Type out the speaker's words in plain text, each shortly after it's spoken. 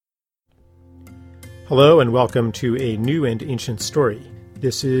Hello and welcome to A New and Ancient Story.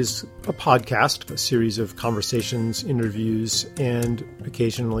 This is a podcast, a series of conversations, interviews, and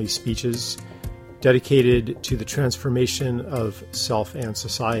occasionally speeches dedicated to the transformation of self and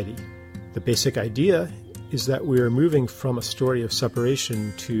society. The basic idea is that we are moving from a story of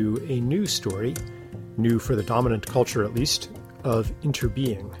separation to a new story, new for the dominant culture at least, of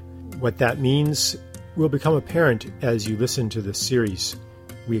interbeing. What that means will become apparent as you listen to this series.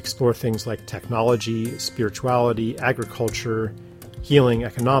 We explore things like technology, spirituality, agriculture, healing,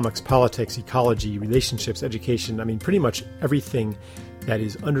 economics, politics, ecology, relationships, education. Pretty much everything that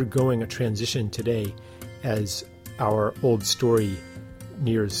is undergoing a transition today as our old story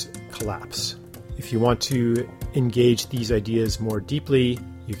nears collapse. If you want to engage these ideas more deeply,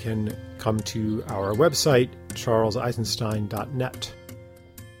 you can come to our website, charleseisenstein.net.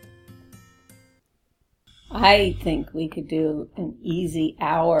 I think we could do an easy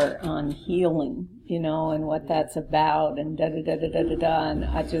hour on healing, and what that's about, and da-da-da-da-da-da-da. And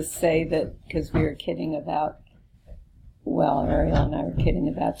I just say that because we were kidding about, Ariel and I were kidding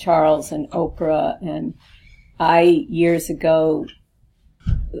about Charles and Oprah. And I, years ago,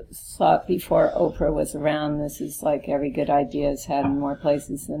 thought before Oprah was around, this is like every good idea is had in more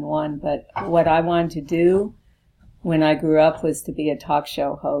places than one. But what I wanted to do when I grew up was to be a talk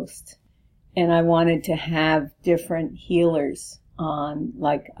show host. And I wanted to have different healers on,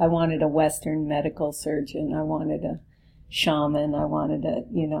 like I wanted a Western medical surgeon, I wanted a shaman, I wanted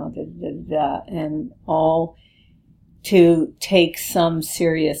and all to take some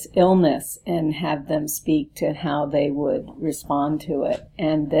serious illness and have them speak to how they would respond to it.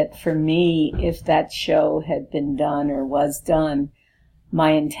 And that for me, if that show had been done or was done,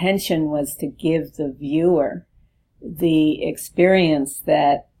 my intention was to give the viewer the experience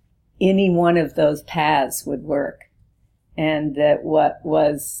that any one of those paths would work, and that what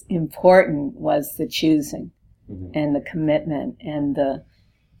was important was the choosing and the commitment and the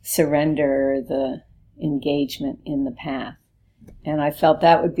surrender, the engagement in the path. And I felt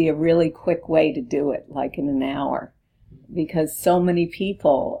that would be a really quick way to do it, like in an hour, because so many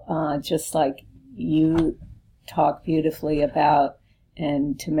people, just like you talk beautifully about,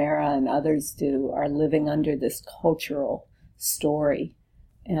 and Tamara and others do, are living under this cultural story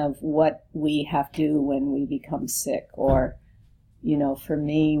of what we have to do when we become sick. Or, for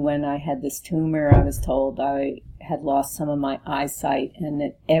me, when I had this tumor, I was told I had lost some of my eyesight, and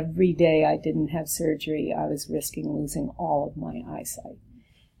that every day I didn't have surgery, I was risking losing all of my eyesight.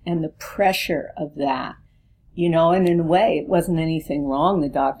 And the pressure of that, and in a way, it wasn't anything wrong, the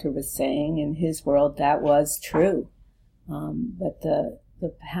doctor was saying. In his world, that was true. But the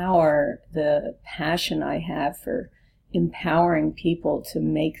power, the passion I have for empowering people to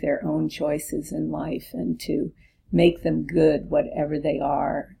make their own choices in life and to make them good, whatever they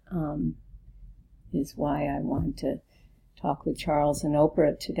are, is why I wanted to talk with Charles and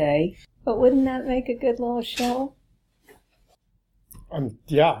Oprah today. But wouldn't that make a good little show? I'm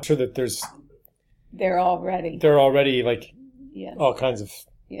sure that They're already like yes. all kinds of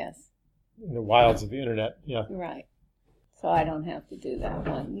yes in the wilds of the internet. Yeah. Right. So I don't have to do that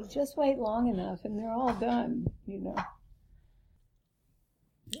one. You just wait long enough and they're all done,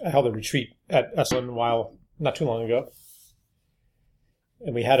 I held a retreat at S1 not too long ago.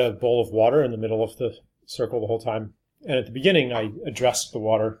 And we had a bowl of water in the middle of the circle the whole time. And at the beginning, I addressed the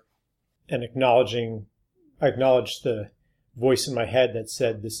water and I acknowledged the voice in my head that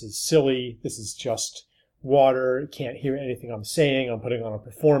said, this is silly, this is just water, you can't hear anything I'm saying, I'm putting on a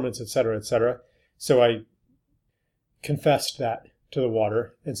performance, etc., etc. So I confessed that to the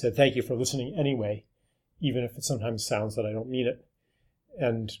water and said, thank you for listening anyway, even if it sometimes sounds that I don't mean it.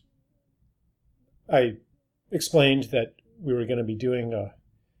 And I explained that we were going to be doing a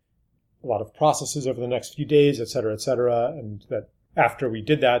lot of processes over the next few days, et cetera, and that after we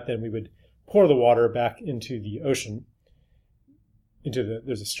did that, then we would pour the water back into the ocean.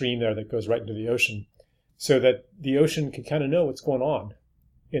 There's a stream there that goes right into the ocean, so that the ocean could kind of know what's going on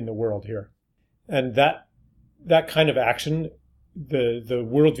in the world here. And that kind of action, the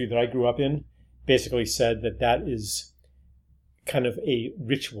worldview that I grew up in, basically said that is kind of a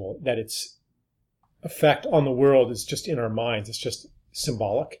ritual, that its effect on the world is just in our minds. It's just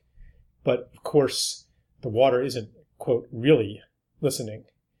symbolic. But of course, the water isn't, quote, really listening.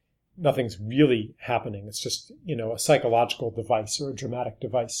 Nothing's really happening. It's just, a psychological device or a dramatic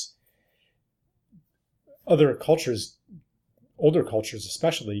device. Other cultures, older cultures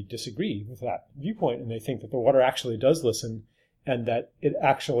especially, disagree with that viewpoint, and they think that the water actually does listen, and that the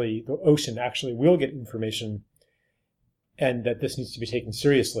ocean actually will get information, and that this needs to be taken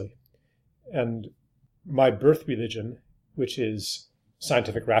seriously. And my birth religion, which is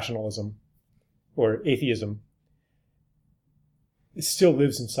scientific rationalism, or atheism, it still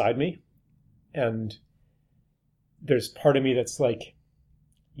lives inside me. And there's part of me that's like,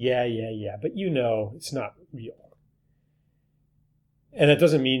 yeah, but it's not real. And that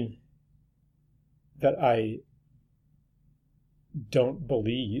doesn't mean that I don't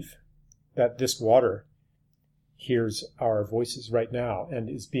believe that this water hears our voices right now and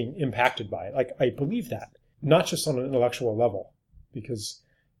is being impacted by it. Like, I believe that, not just on an intellectual level, because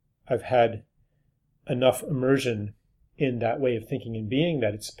I've had enough immersion in that way of thinking and being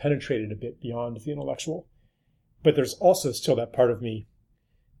that it's penetrated a bit beyond the intellectual. But there's also still that part of me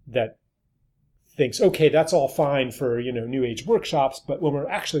that thinks, okay, that's all fine for, New Age workshops, but when we're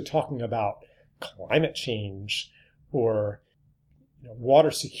actually talking about climate change or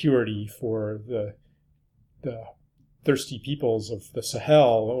water security for the thirsty peoples of the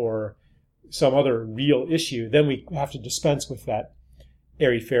Sahel or some other real issue, then we have to dispense with that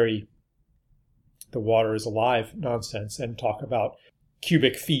airy-fairy, the water is alive nonsense, and talk about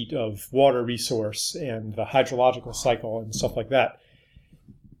cubic feet of water resource and the hydrological cycle and stuff like that.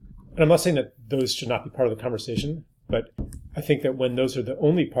 And I'm not saying that those should not be part of the conversation, but I think that when those are the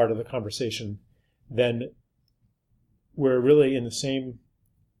only part of the conversation, then we're really in the same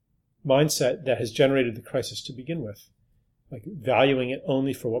mindset that has generated the crisis to begin with. Like, valuing it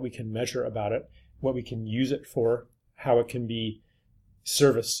only for what we can measure about it, what we can use it for, how it can be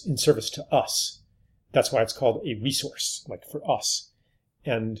in service to us. That's why it's called a resource, like for us.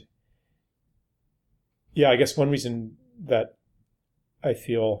 And yeah, I guess one reason that I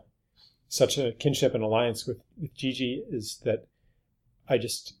feel such a kinship and alliance with Gigi is that I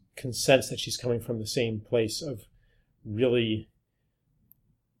just can sense that she's coming from the same place of really,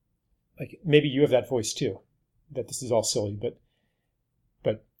 like, maybe you have that voice too, that this is all silly, but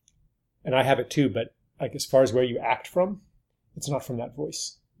and I have it too, but like, as far as where you act from, it's not from that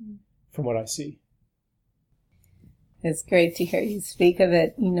voice, from what I see. It's great to hear you speak of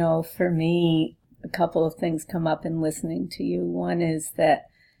it. For me, a couple of things come up in listening to you. One is that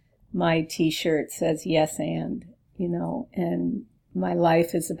my t-shirt says yes and my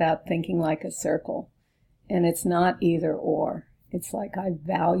life is about thinking like a circle. And it's not either or. It's like, I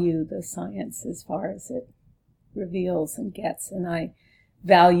value the science as far as it reveals and gets. And I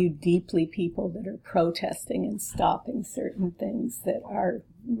value deeply people that are protesting and stopping certain things that are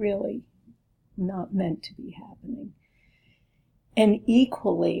really not meant to be happening. And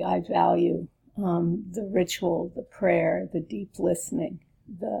equally, I value the ritual, the prayer, the deep listening,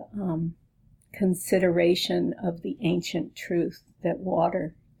 the consideration of the ancient truth that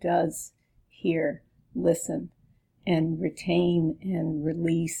water does hear, listen, and retain and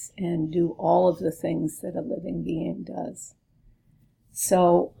release and do all of the things that a living being does.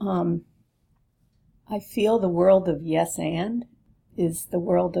 So I feel the world of yes and is the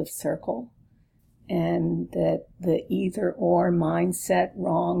world of circle, and that the either or mindset,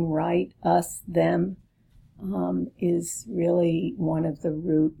 wrong, right, us, them, is really one of the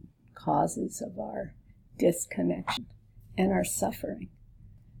root causes of our disconnection and our suffering.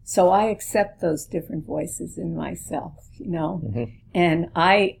 So I accept those different voices in myself, Mm-hmm. And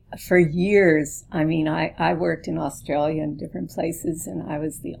for years, I worked in Australia and different places, and I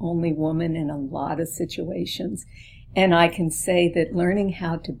was the only woman in a lot of situations. And I can say that learning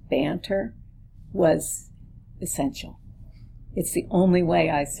how to banter was essential. It's the only way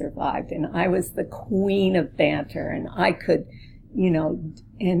I survived. And I was the queen of banter, and I could,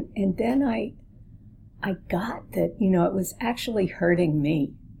 and then I got that, it was actually hurting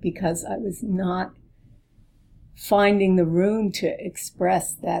me, because I was not finding the room to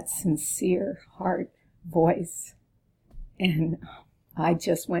express that sincere heart voice. And I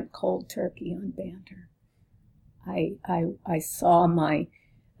just went cold turkey on banter. I saw my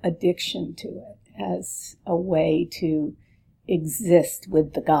addiction to it as a way to exist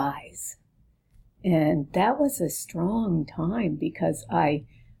with the guys. And that was a strong time, because I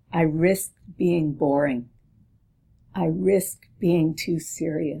risked being boring. I risked being too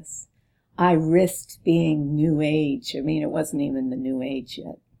serious. I risked being new age. It wasn't even the new age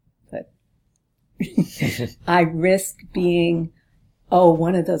yet, but I risked being,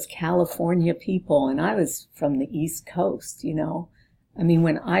 one of those California people. And I was from the East Coast,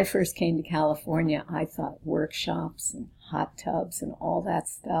 when I first came to California, I thought workshops and hot tubs and all that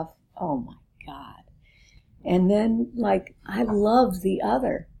stuff, oh my God. And then, I love the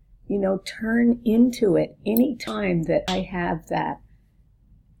other, turn into it. Any time that I have that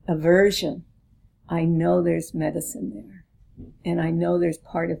aversion, I know there's medicine there. And I know there's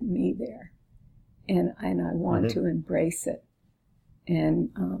part of me there. And I want to embrace it. And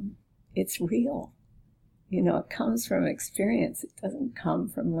it's real. It comes from experience. It doesn't come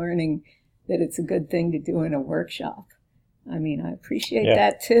from learning that it's a good thing to do in a workshop. I mean, I appreciate Yeah.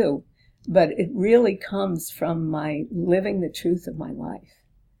 that too, but it really comes from my living the truth of my life.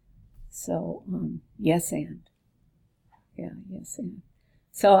 So, yes and. Yeah, yes and.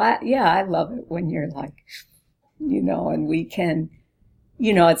 So, I love it when you're like, and we can,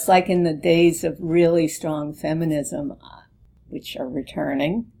 it's like in the days of really strong feminism, which are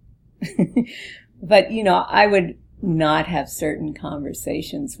returning. But, I would not have certain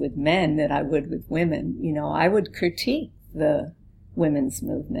conversations with men that I would with women. I would critique the women's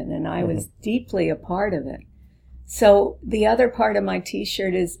movement, and I was deeply a part of it. So the other part of my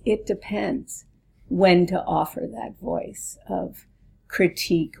t-shirt is, it depends when to offer that voice of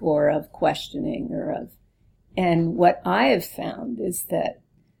critique or of questioning and what I have found is that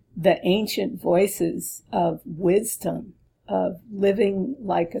the ancient voices of wisdom, of living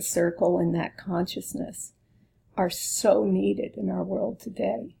like a circle in that consciousness, are so needed in our world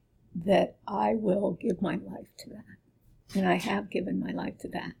today that I will give my life to that. And I have given my life to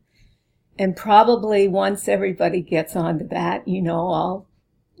that. And probably once everybody gets onto that,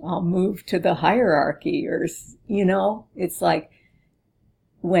 I'll move to the hierarchy or, it's like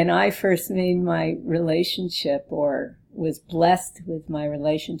when I first made my relationship or was blessed with my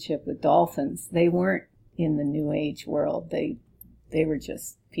relationship with dolphins, they weren't in the New Age world. They were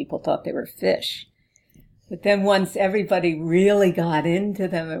just, people thought they were fish. But then once everybody really got into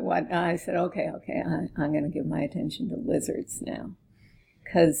them and whatnot, I said, okay, I'm going to give my attention to lizards now.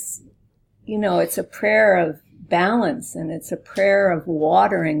 Because, it's a prayer of balance, and it's a prayer of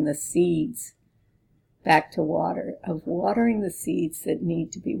watering the seeds back to water, of watering the seeds that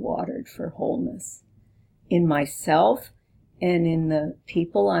need to be watered for wholeness in myself and in the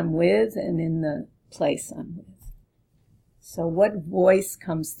people I'm with and in the place I'm with. So what voice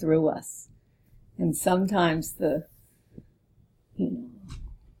comes through us? And sometimes the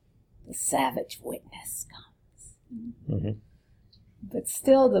savage witness comes. Mm-hmm. But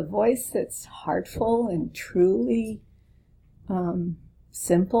still, the voice that's heartful and truly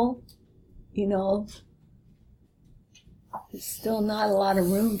simple, there's still not a lot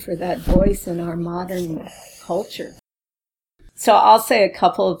of room for that voice in our modern culture. So I'll say a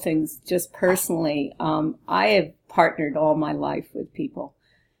couple of things just personally. I have partnered all my life with people.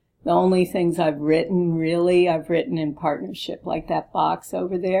 The only things I've written in partnership, like that box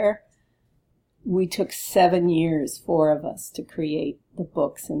over there. We took 7 years, 4 of us, to create the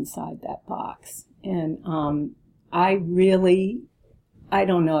books inside that box. And I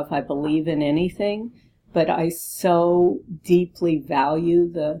don't know if I believe in anything, but I so deeply value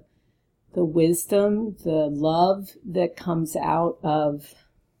the wisdom, the love that comes out of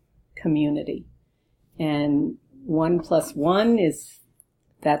community. And 1 + 1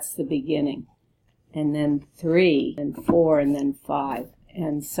 that's the beginning. And then 3 and 4 and then 5.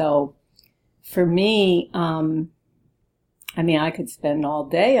 And so for me, I could spend all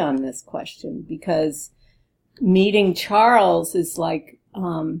day on this question, because meeting Charles is like,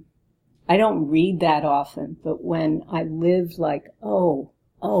 I don't read that often, but when I live like, oh,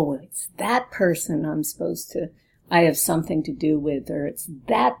 it's that person I have something to do with, or it's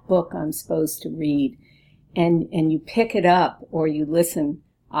that book I'm supposed to read. And you pick it up or you listen.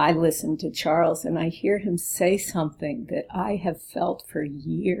 I listen to Charles and I hear him say something that I have felt for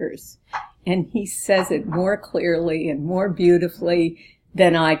years. And he says it more clearly and more beautifully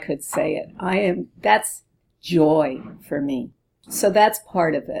than I could say it. That's joy for me. So that's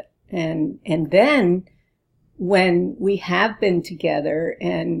part of it. And then when we have been together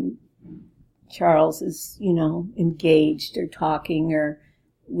and Charles is, engaged or talking, or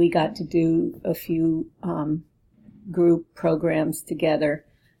we got to do a few group programs together,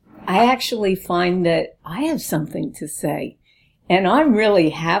 I actually find that I have something to say. And I'm really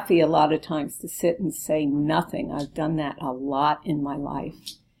happy a lot of times to sit and say nothing. I've done that a lot in my life.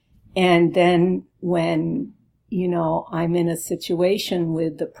 And then when, I'm in a situation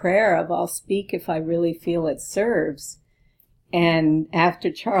with the prayer of I'll speak if I really feel it serves. And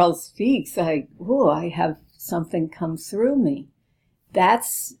after Charles speaks, I have something come through me.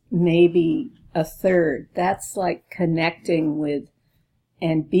 That's maybe a third. That's like connecting with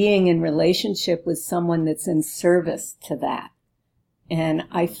and being in relationship with someone that's in service to that. And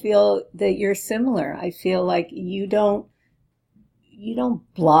I feel that you're similar. I feel like you don't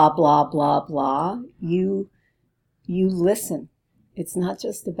blah, blah, blah, blah. You listen. It's not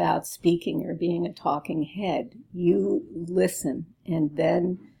just about speaking or being a talking head. You listen, and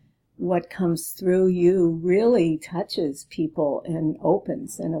then what comes through you really touches people and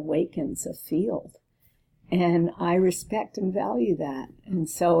opens and awakens a field. And I respect and value that. And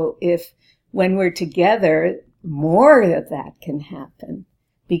so when we're together, more of that can happen.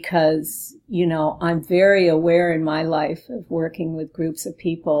 because, I'm very aware in my life of working with groups of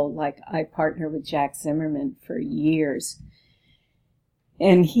people. Like I partner with Jack Zimmerman for years.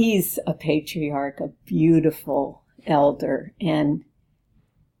 And he's a patriarch, a beautiful elder. And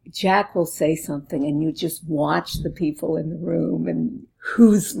Jack will say something and you just watch the people in the room and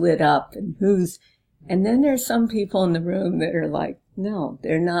who's lit up and and then there's some people in the room that are like, no,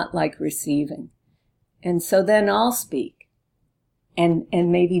 they're not like receiving. And so then I'll speak and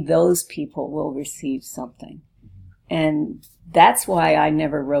maybe those people will receive something. And that's why I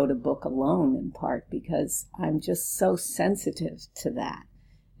never wrote a book alone, in part because I'm just so sensitive to that.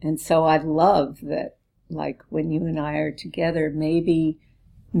 And so I love that, like when you and I are together, maybe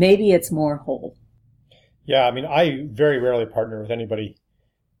it's more whole. Yeah, I mean, I very rarely partner with anybody.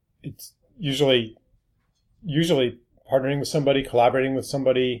 It's usually partnering with somebody, collaborating with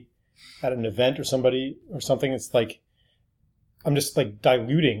somebody at an event or something. It's like I'm just like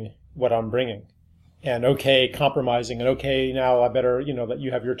diluting what I'm bringing, and compromising, and now I better let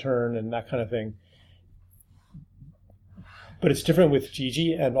you have your turn and that kind of thing. But it's different with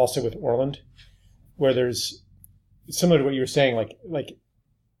Gigi and also with Orland, where there's similar to what you were saying, like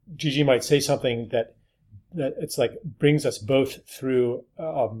Gigi might say something that it's like brings us both through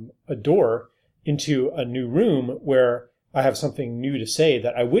a door into a new room where I have something new to say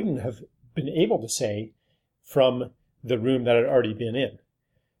that I wouldn't have been able to say from the room that I'd already been in.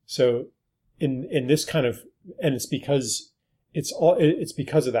 So in this kind of, and it's because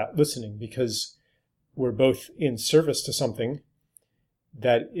of that listening, because we're both in service to something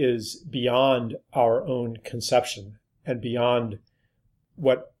that is beyond our own conception and beyond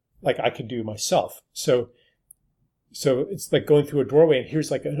what I could do myself. So it's like going through a doorway and here's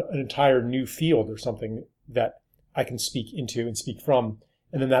like an entire new field or something that I can speak into and speak from.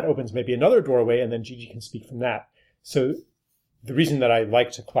 And then that opens maybe another doorway and then Gigi can speak from that. So the reason that I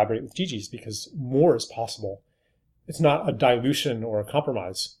like to collaborate with Gigi is because more is possible. It's not a dilution or a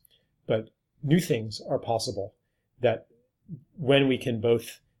compromise, but new things are possible that when we can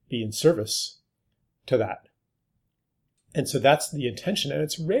both be in service to that. And so that's the intention. And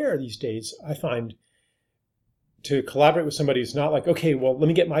it's rare these days, I find, to collaborate with somebody who's not like, okay, well, let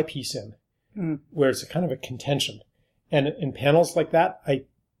me get my piece in, where it's a kind of a contention. And in panels like that, I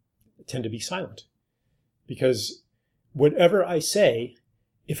tend to be silent because whatever I say,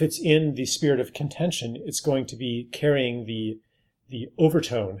 if it's in the spirit of contention, it's going to be carrying the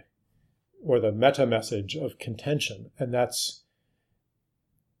overtone or the meta message of contention. And that's,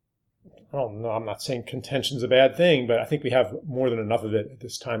 I don't know, I'm not saying contention's a bad thing, but I think we have more than enough of it at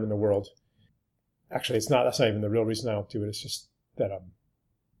this time in the world. Actually, that's not even the real reason I don't do it. It's just that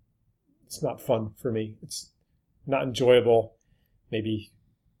it's not fun for me. It's not enjoyable. Maybe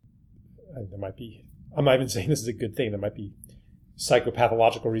there might be, I'm not even saying this is a good thing. There might be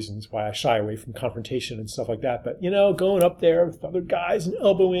psychopathological reasons why I shy away from confrontation and stuff like that. But, going up there with other guys and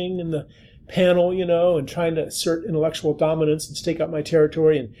elbowing in the panel, and trying to assert intellectual dominance and stake out my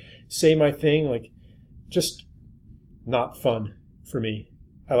territory and say my thing, just not fun for me.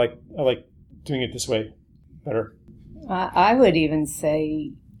 I like doing it this way better. I would even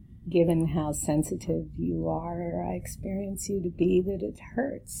say, given how sensitive you are, or I experience you to be, that it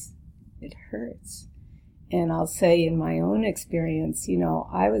hurts. It hurts. And I'll say in my own experience,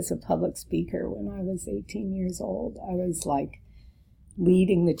 I was a public speaker when I was 18 years old. I was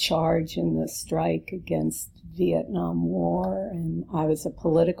leading the charge in the strike against Vietnam War, and I was a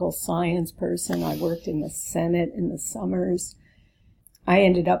political science person. I worked in the Senate in the summers. I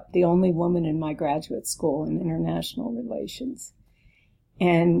ended up the only woman in my graduate school in international relations.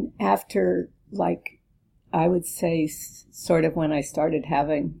 And after, I would say sort of when I started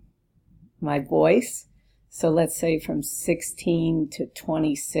having my voice, so let's say from 16 to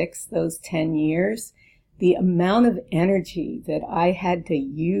 26, those 10 years, the amount of energy that I had to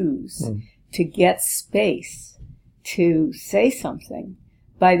use to get space to say something,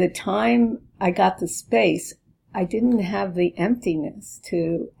 by the time I got the space, I didn't have the emptiness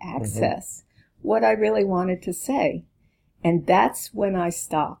to access what I really wanted to say. And that's when I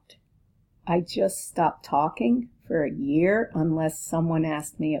stopped. I just stopped talking for a year unless someone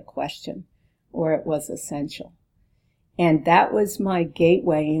asked me a question or it was essential. And that was my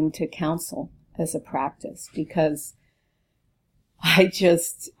gateway into counsel as a practice, because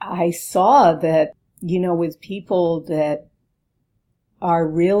I saw that, with people that are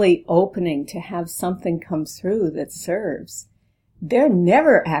really opening to have something come through that serves, they're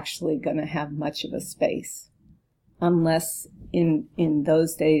never actually going to have much of a space unless in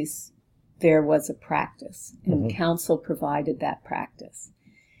those days there was a practice, and counsel provided that practice.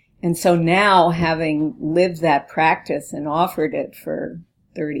 And so now, having lived that practice and offered it for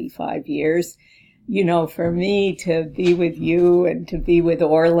 35 years. For me to be with you and to be with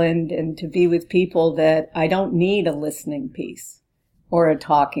Orland and to be with people that I don't need a listening piece or a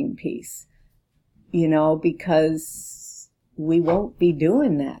talking piece, because we won't be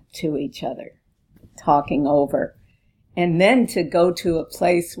doing that to each other, talking over. And then to go to a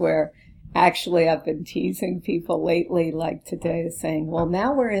place where actually I've been teasing people lately, like today, saying, well,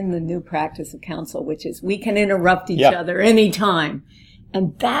 now we're in the new practice of counsel, which is we can interrupt each other anytime.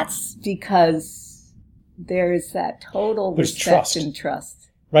 And that's because there's that total respect and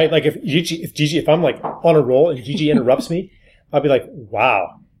trust. Right? Like if I'm like on a roll and Gigi interrupts me, I'll be like,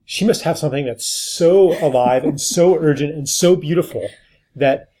 wow, she must have something that's so alive and so urgent and so beautiful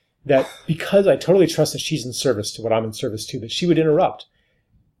that because I totally trust that she's in service to what I'm in service to, that she would interrupt.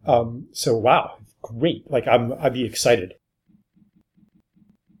 So wow, great. Like I'd be excited.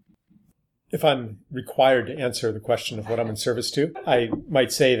 If I'm required to answer the question of what I'm in service to, I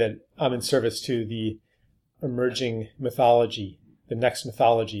might say that I'm in service to the emerging mythology, the next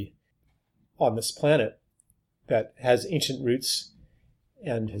mythology on this planet that has ancient roots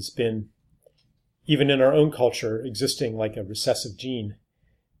and has been, even in our own culture, existing like a recessive gene,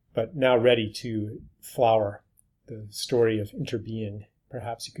 but now ready to flower. The story of interbeing,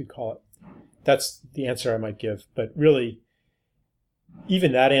 perhaps you could call it. That's the answer I might give. But really,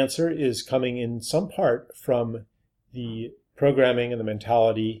 even that answer is coming in some part from the programming and the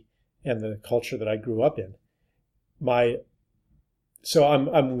mentality and the culture that I grew up in. So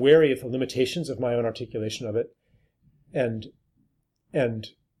I'm wary of the limitations of my own articulation of it, and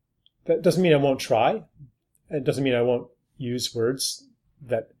that doesn't mean I won't try. It doesn't mean I won't use words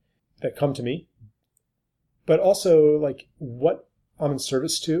that come to me, but also like what I'm in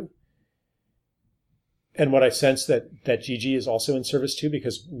service to, and what I sense that Gigi is also in service to,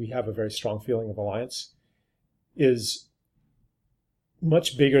 because we have a very strong feeling of alliance, is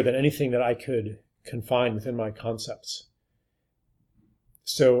much bigger than anything that I could confine within my concepts.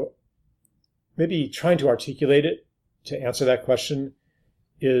 So maybe trying to articulate it to answer that question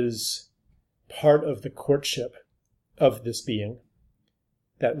is part of the courtship of this being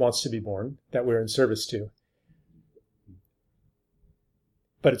that wants to be born, that we're in service to.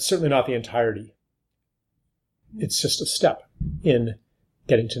 But it's certainly not the entirety. It's just a step in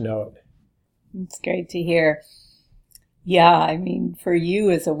getting to know it. It's great to hear. Yeah, I mean, for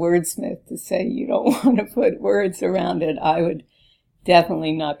you as a wordsmith to say you don't want to put words around it, I would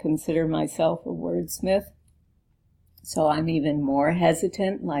definitely not consider myself a wordsmith. So I'm even more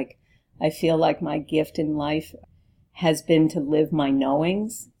hesitant. Like, I feel like my gift in life has been to live my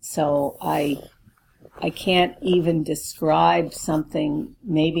knowings. So I can't even describe something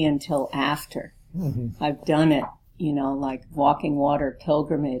maybe until after I've done it, like walking water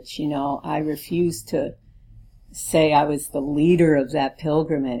pilgrimage. I refuse to say I was the leader of that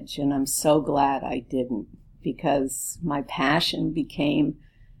pilgrimage, and I'm so glad I didn't, because my passion became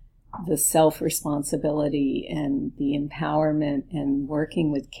the self-responsibility and the empowerment and working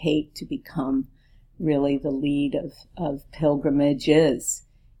with Kate to become really the lead of pilgrimages.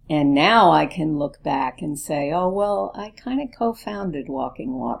 And now I can look back and say, oh, well, I kind of co-founded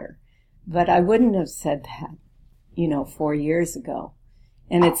Walking Water, but I wouldn't have said that, 4 years ago.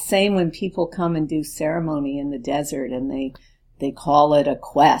 And it's same when people come and do ceremony in the desert and they call it a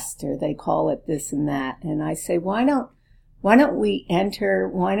quest or they call it this and that. And I say, why don't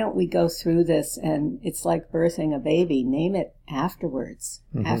we go through this, and it's like birthing a baby, name it afterwards,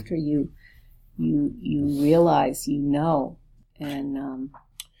 after you realize and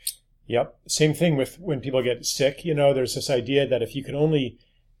Yep. Same thing with when people get sick. There's this idea that if you can only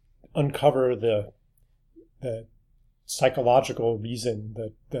uncover the psychological reason,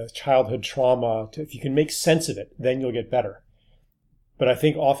 the childhood trauma, if you can make sense of it, then you'll get better. But I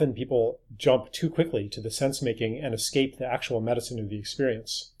think often people jump too quickly to the sense making and escape the actual medicine of the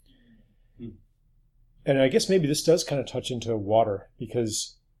experience. And I guess maybe this does kind of touch into water,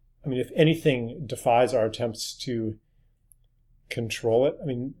 because, if anything defies our attempts to control it,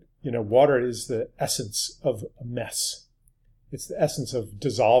 water is the essence of a mess. It's the essence of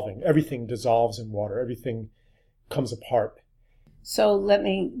dissolving. Everything dissolves in water. Everything comes apart. So let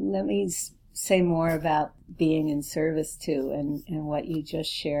me say more about being in service to and what you just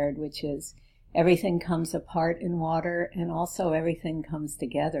shared, which is everything comes apart in water, and also everything comes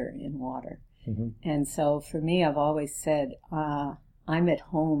together in water. And so for me, I've always said, I'm at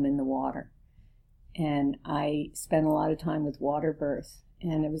home in the water. And I spent a lot of time with water birth.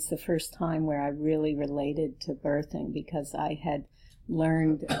 And it was the first time where I really related to birthing, because I had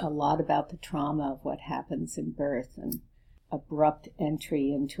learned a lot about the trauma of what happens in birth. And abrupt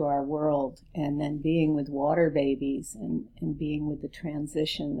entry into our world, and then being with water babies and being with the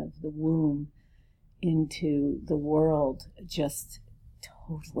transition of the womb into the world just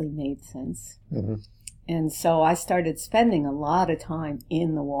totally made sense. Mm-hmm. And so I started spending a lot of time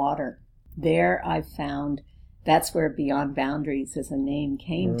in the water. There I found that's where Beyond Boundaries as a name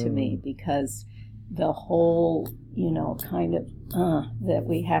came to me, because the whole, kind of that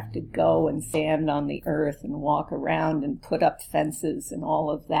we have to go and stand on the earth and walk around and put up fences and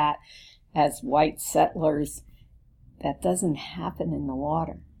all of that as white settlers, that doesn't happen in the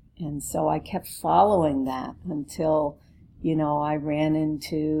water. And so I kept following that until, I ran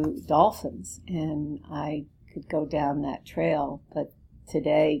into dolphins and I could go down that trail. But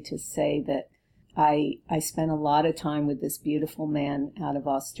today, to say that I spent a lot of time with this beautiful man out of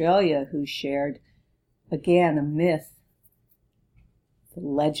Australia who shared, again, a myth, the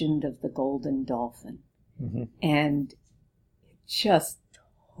legend of the golden dolphin. Mm-hmm. And just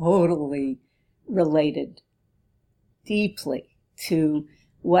totally related deeply to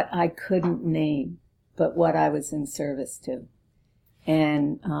what I couldn't name, but what I was in service to.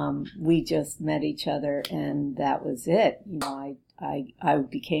 And we just met each other, and that was it. I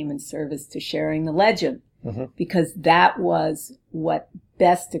became in service to sharing the legend, mm-hmm. because that was what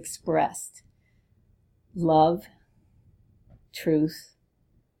best expressed love, truth,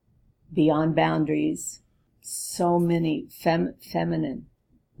 beyond boundaries, so many feminine,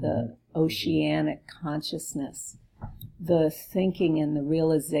 the oceanic consciousness, the thinking and the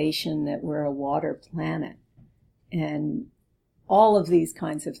realization that we're a water planet, and all of these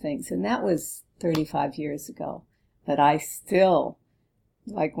kinds of things. And that was 35 years ago. But I still,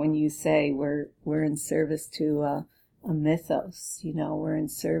 like when you say we're in service to a mythos, we're in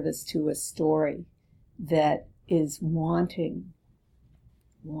service to a story that is wanting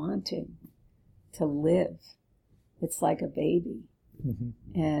to live. It's like a baby.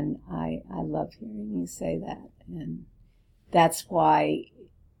 Mm-hmm. And I love hearing you say that. And that's why,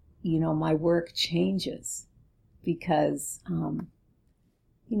 my work changes, because,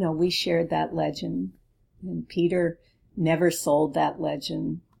 we shared that legend, and Peter never sold that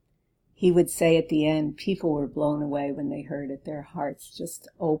legend. He would say at the end, people were blown away when they heard it. Their hearts just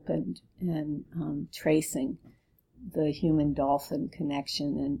opened, and tracing the human-dolphin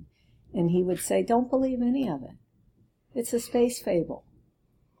connection. And he would say, don't believe any of it. It's a space fable.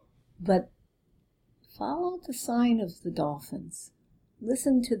 But follow the sign of the dolphins.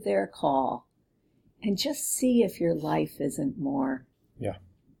 Listen to their call. And just see if your life isn't more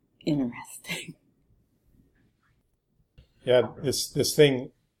interesting. Yeah, this thing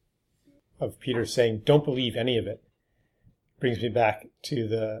of Peter saying, don't believe any of it, brings me back to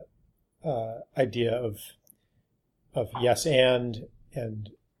the idea of yes and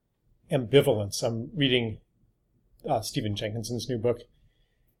ambivalence. I'm reading Stephen Jenkinson's new book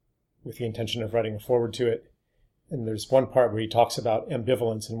with the intention of writing a foreword to it. And there's one part where he talks about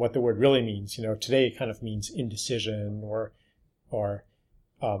ambivalence and what the word really means. Today it kind of means indecision or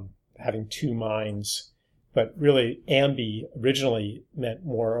having two minds. But really, ambi originally meant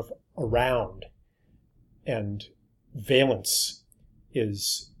more of around. And valence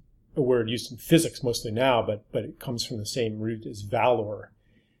is a word used in physics mostly now, but it comes from the same root as valor.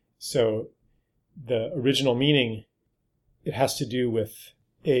 So the original meaning, it has to do with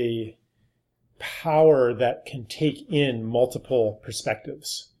a power that can take in multiple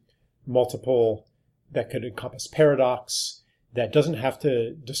perspectives, multiple that could encompass paradox, that doesn't have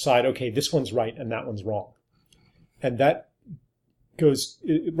to decide, okay, this one's right and that one's wrong. And that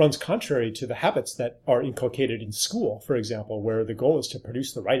it runs contrary to the habits that are inculcated in school, for example, where the goal is to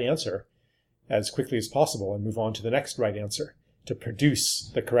produce the right answer as quickly as possible and move on to the next right answer, to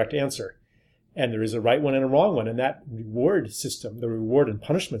produce the correct answer. And there is a right one and a wrong one. And that reward system, the reward and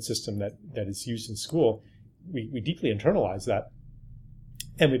punishment system that is used in school, we deeply internalize that.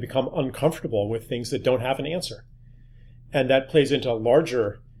 And we become uncomfortable with things that don't have an answer. And that plays into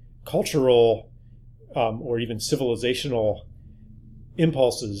larger cultural or even civilizational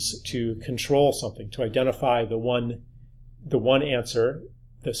impulses to control something, to identify the one answer,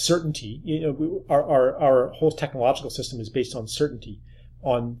 the certainty. Our whole technological system is based on certainty,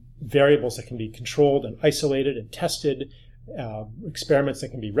 on variables that can be controlled and isolated and tested, experiments that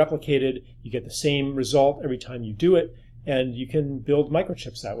can be replicated. You get the same result every time you do it, and you can build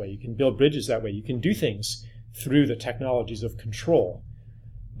microchips that way. You can build bridges that way. You can do things through the technologies of control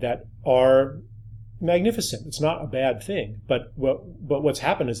that are magnificent. It's not a bad thing, but what's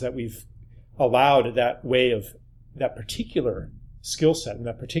happened is that we've allowed that way of that particular skill set and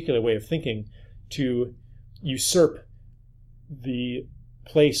that particular way of thinking to usurp the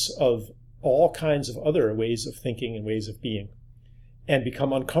place of all kinds of other ways of thinking and ways of being, and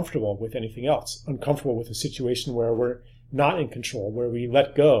become uncomfortable with anything else, uncomfortable with a situation where we're not in control, where we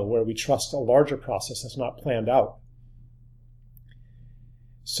let go, where we trust a larger process that's not planned out.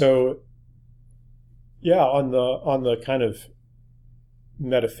 So, yeah, on the kind of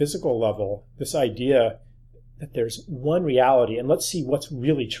metaphysical level, this idea that there's one reality, and let's see what's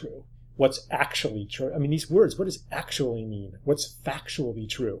really true, what's actually true. I mean, these words, what does actually mean? What's factually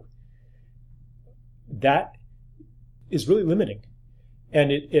true? That is really limiting.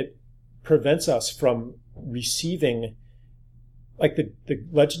 And it prevents us from receiving, like the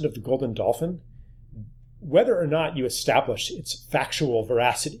legend of the golden dolphin, whether or not you establish its factual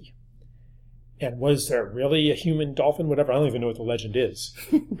veracity. And was there really a human dolphin? Whatever. I don't even know what the legend is.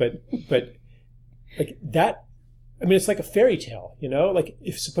 But like that, I mean, it's like a fairy tale, you know? Like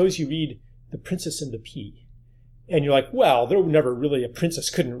if suppose you read The Princess and the Pea, and you're like, well, there never really, a princess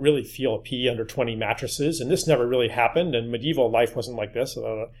couldn't really feel a pea under 20 mattresses, and this never really happened, and medieval life wasn't like this.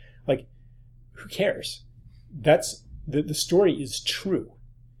 Like, who cares? That's, the story is true.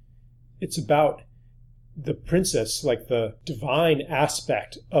 It's about the princess, like the divine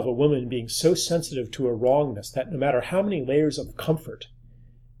aspect of a woman being so sensitive to a wrongness that no matter how many layers of comfort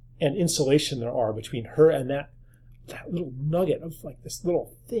and insulation there are between her and that little nugget of like this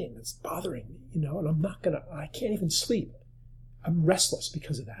little thing that's bothering me, you know, and I can't even sleep. I'm restless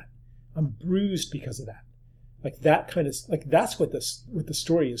because of that. I'm bruised because of that. Like that kind of, like that's what the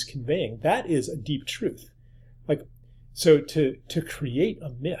story is conveying. That is a deep truth. Like, so to create a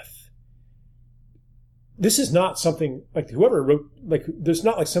myth, this is not something like whoever wrote, like there's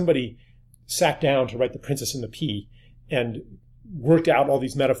not like somebody sat down to write The Princess and the Pea and worked out all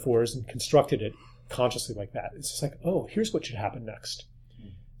these metaphors and constructed it consciously like that. It's just like, oh, here's what should happen next.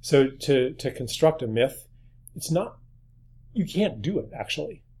 So to construct a myth, it's not, you can't do it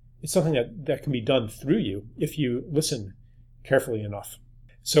actually. It's something that can be done through you if you listen carefully enough.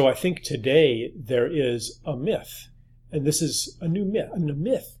 So I think today there is a myth, and this is a new myth. I mean, a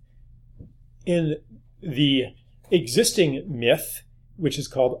myth in the existing myth, which is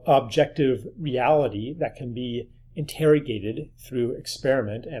called objective reality, that can be interrogated through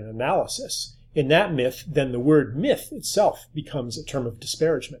experiment and analysis. In that myth, then the word myth itself becomes a term of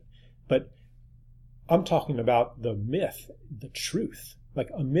disparagement. But I'm talking about the myth, the truth, like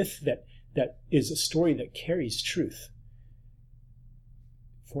a myth that is a story that carries truth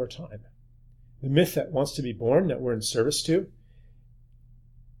for a time. The myth that wants to be born, that we're in service to,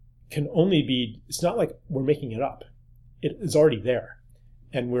 can only be, it's not like we're making it up. It is already there.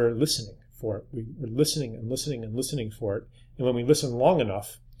 And we're listening for it. We're listening and listening and listening for it. And when we listen long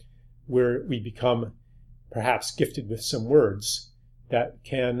enough, we become perhaps gifted with some words that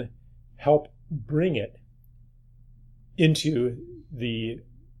can help bring it into the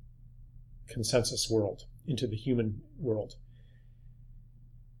consensus world, into the human world.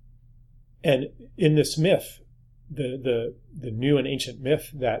 And in this myth, the new and ancient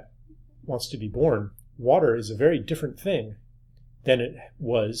myth that wants to be born, water is a very different thing than it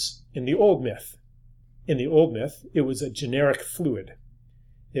was in the old myth. In the old myth, it was a generic fluid.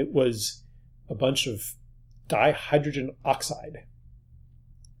 It was a bunch of dihydrogen oxide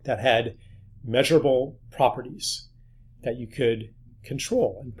that had measurable properties that you could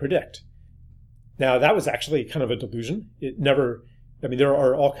control and predict. Now, that was actually kind of a delusion. There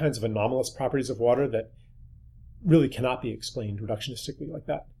are all kinds of anomalous properties of water that really cannot be explained reductionistically like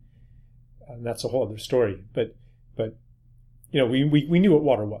that. And that's a whole other story. But you know, we knew what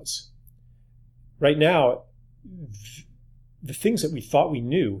water was. Right now, the things that we thought we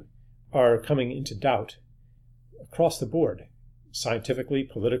knew are coming into doubt across the board, scientifically,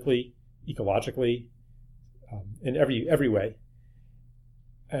 politically, ecologically, in every way.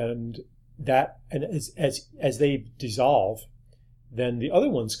 And as they dissolve, then the other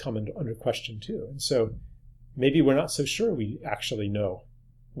ones come under question too. And so maybe we're not so sure we actually know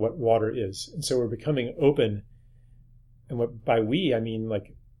what water is. And so we're becoming open. And by we, I mean,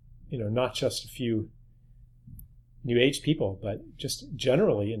 like, you know, not just a few New Age people, but just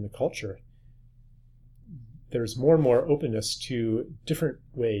generally in the culture. There's more and more openness to different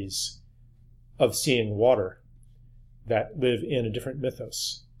ways of seeing water that live in a different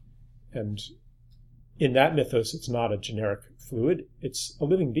mythos. And in that mythos, it's not a generic fluid, it's a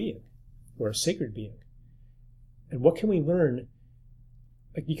living being or a sacred being. And what can we learn?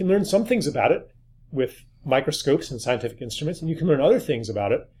 Like, you can learn some things about it with microscopes and scientific instruments, and you can learn other things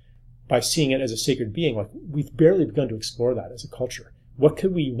about it by seeing it as a sacred being. Like, we've barely begun to explore that as a culture. What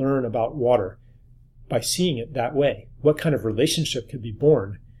could we learn about water by seeing it that way? What kind of relationship could be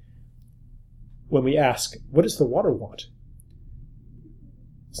born when we ask, what does the water want?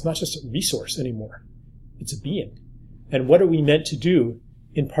 It's not just a resource anymore. It's a being. And what are we meant to do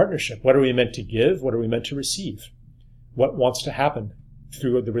in partnership? What are we meant to give? What are we meant to receive? What wants to happen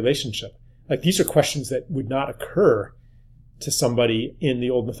through the relationship? Like, these are questions that would not occur to somebody in the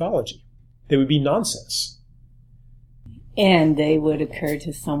old mythology. They would be nonsense. And they would occur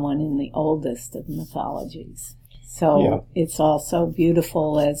to someone in the oldest of mythologies. So It's also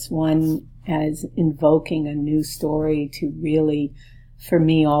beautiful as invoking a new story to really, for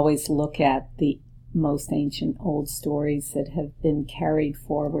me, always look at the most ancient old stories that have been carried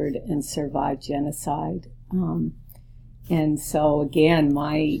forward and survived genocide. And so again,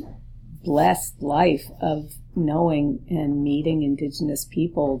 my blessed life of knowing and meeting indigenous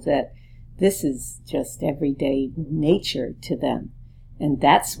people, that this is just everyday nature to them. And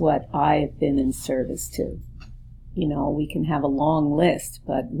that's what I've been in service to. You know, we can have a long list,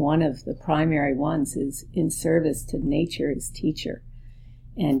 but one of the primary ones is in service to nature as teacher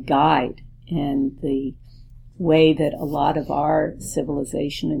and guide. And the way that a lot of our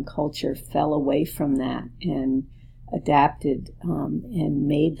civilization and culture fell away from that and adapted and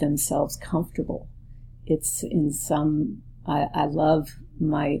made themselves comfortable. It's in some, I love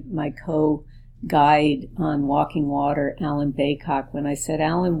my co-guide on Walking Water, Alan Baycock, when I said,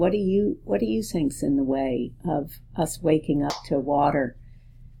 Alan, what do you think's in the way of us waking up to water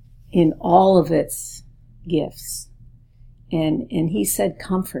in all of its gifts? And he said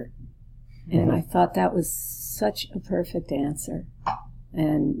comfort. And I thought that was such a perfect answer,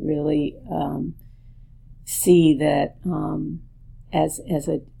 and really see that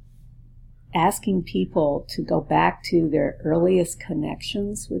asking people to go back to their earliest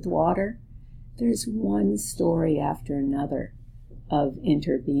connections with water. There's one story after another of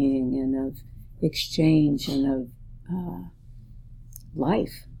interbeing and of exchange and of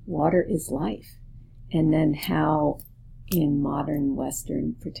life. Water is life. And then how in modern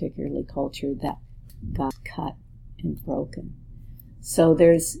Western, particularly culture, that got cut and broken. So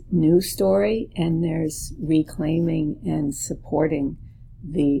there's new story, and there's reclaiming and supporting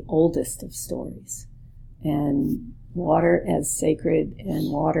the oldest of stories. And water as sacred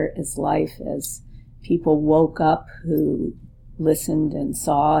and water as life, as people woke up who listened and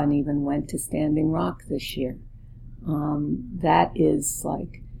saw and even went to Standing Rock this year. That is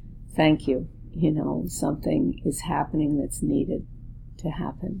like, thank you. You know, something is happening that's needed to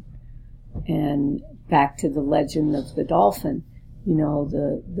happen. And back to the legend of the dolphin, you know,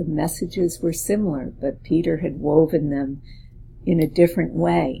 the messages were similar, but Peter had woven them in a different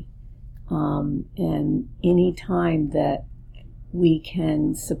way. And any time that we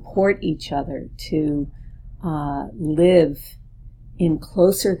can support each other to live in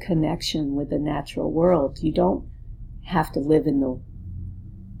closer connection with the natural world, you don't have to live in the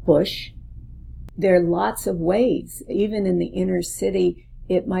bush. There are lots of ways. Even in the inner city,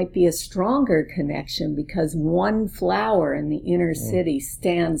 it might be a stronger connection because one flower in the inner city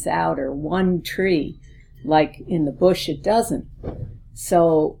stands out, or one tree. Like in the bush, it doesn't.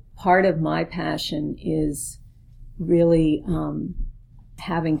 So part of my passion is really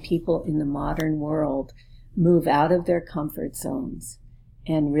having people in the modern world move out of their comfort zones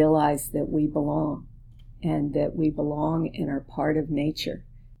and realize that we belong, and that we belong and are part of nature.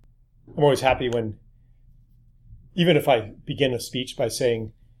 I'm always happy when, even if I begin a speech by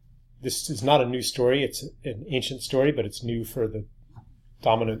saying, this is not a new story, it's an ancient story, but it's new for the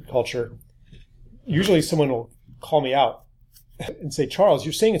dominant culture. Usually someone will call me out and say, Charles,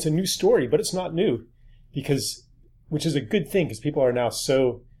 you're saying it's a new story, but it's not new, which is a good thing, because people are now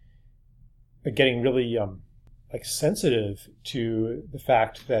so getting really sensitive to the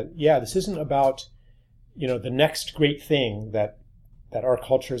fact that, this isn't about, the next great thing that our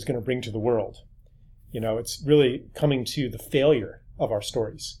culture is going to bring to the world. It's really coming to the failure of our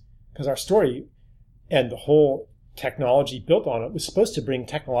stories, because our story and the whole technology built on it was supposed to bring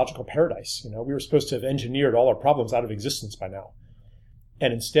technological paradise. We were supposed to have engineered all our problems out of existence by now.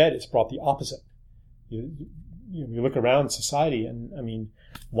 And instead, it's brought the opposite. You look around society, and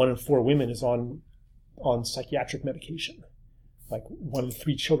 1 in 4 women is on psychiatric medication. Like 1 in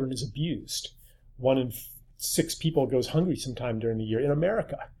 3 children is abused. 1 in 6 people goes hungry sometime during the year in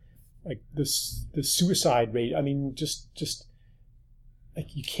America. Like the suicide rate. Just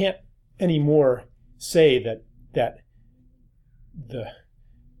like, you can't anymore say that the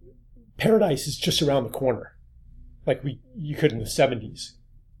paradise is just around the corner, like you could in the 70s,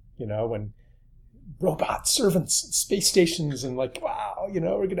 when robots, servants, space stations, and like, wow, we're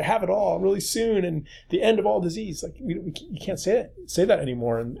going to have it all really soon, and the end of all disease. Like you can't say that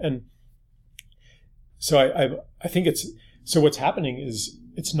anymore. And so I think so what's happening is,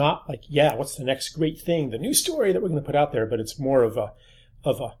 it's not like, what's the next great thing, the new story that we're going to put out there, but it's more of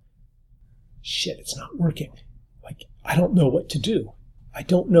of a, shit, it's not working. Like, I don't know what to do. I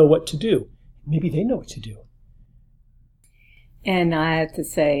don't know what to do. Maybe they know what to do. And I have to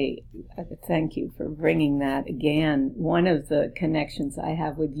say, thank you for bringing that again. One of the connections I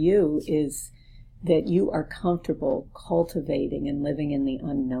have with you is that you are comfortable cultivating and living in the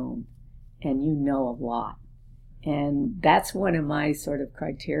unknown, and you know a lot. And that's one of my sort of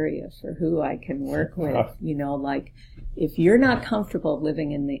criteria for who I can work with. You know, like, if you're not comfortable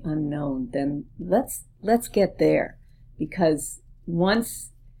living in the unknown, then let's get there. Because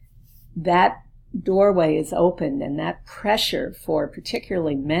once that doorway is opened, and that pressure for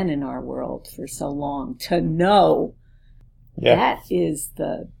particularly men in our world for so long to know, that is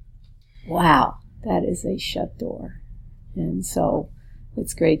that is a shut door. And so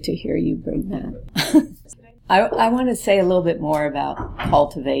it's great to hear you bring that. I want to say a little bit more about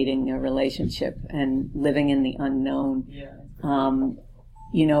cultivating a relationship and living in the unknown.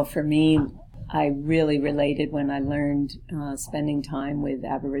 You know, for me, I really related when I learned, spending time with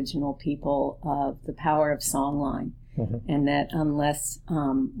Aboriginal people, of the power of songline, and that unless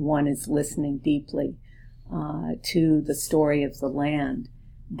one is listening deeply to the story of the land,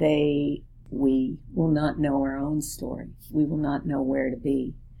 we will not know our own story. We will not know where to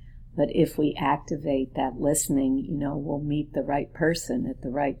be. But if we activate that listening, you know, we'll meet the right person at the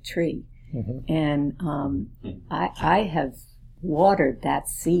right tree. And I have watered that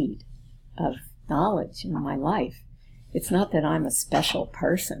seed of knowledge in my life. It's not that I'm a special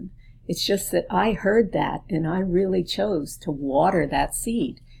person. It's just that I heard that, and I really chose to water that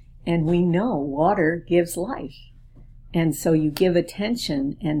seed. And we know water gives life. And so you give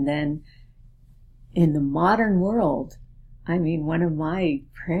attention, and then in the modern world, I mean, one of my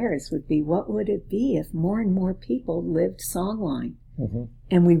prayers would be, what would it be if more and more people lived songline?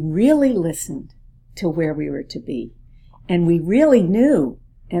 And we really listened to where we were to be. And we really knew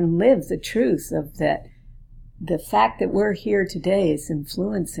and lived the truth of that. The fact that we're here today is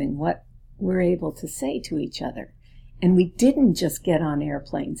influencing what we're able to say to each other. And we didn't just get on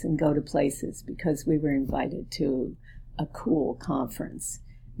airplanes and go to places because we were invited to a cool conference,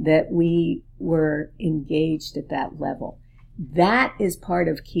 that we were engaged at that level. That is part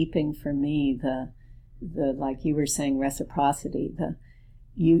of keeping, for me, the like you were saying, reciprocity.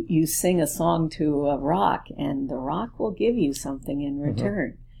 You sing a song to a rock, and the rock will give you something in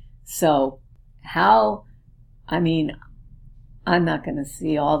return. So I'm not going to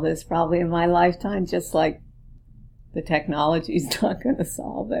see all this probably in my lifetime, just like the technology's not going to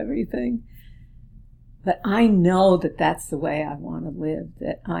solve everything. But I know that that's the way I want to live,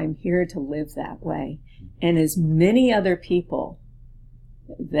 that I'm here to live that way. And as many other people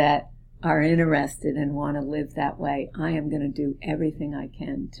that are interested and want to live that way, I am going to do everything I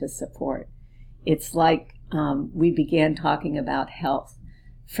can to support. It's like we began talking about health.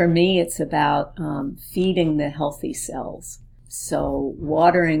 For me, it's about feeding the healthy cells. So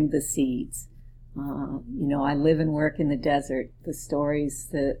watering the seeds. You know, I live and work in the desert. The stories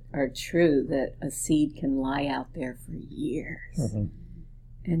that are true, that a seed can lie out there for years,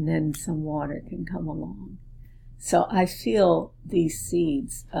 and then some water can come along. So I feel these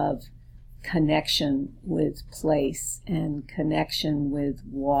seeds of connection with place and connection with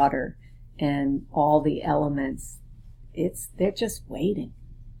water and all the elements. They're just waiting.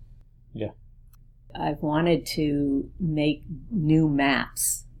 Yeah. I've wanted to make new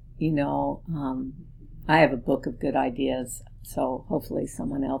maps. You know, I have a book of good ideas, so hopefully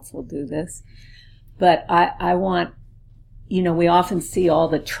someone else will do this. But I want, you know, we often see all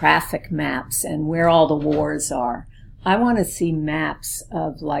the traffic maps and where all the wars are. I want to see maps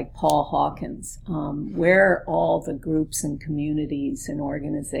of, like Paul Hawkins, where are all the groups and communities and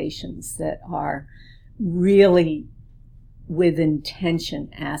organizations that are really with intention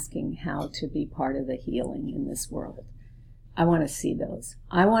asking how to be part of the healing in this world. I want to see those.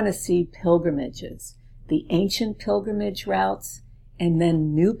 I want to see pilgrimages, the ancient pilgrimage routes, and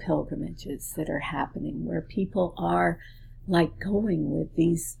then new pilgrimages that are happening where people are like going with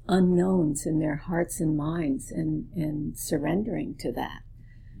these unknowns in their hearts and minds and surrendering to that.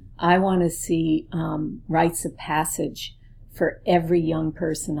 I want to see rites of passage for every young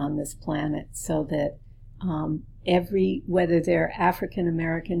person on this planet, so that whether they're African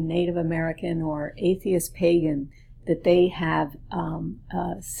American, Native American, or atheist pagan, that they have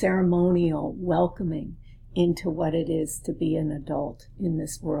a ceremonial welcoming into what it is to be an adult in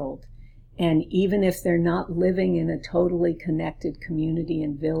this world. And even if they're not living in a totally connected community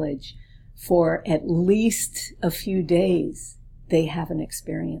and village, for at least a few days, they have an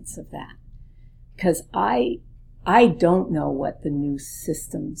experience of that. Because I don't know what the new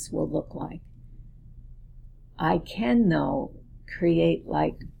systems will look like. I can know create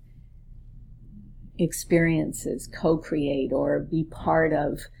like experiences, co-create, or be part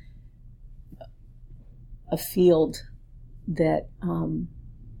of a field that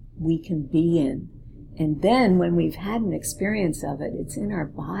we can be in. And then when we've had an experience of it, it's in our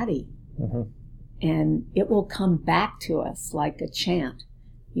body. Mm-hmm. And it will come back to us like a chant.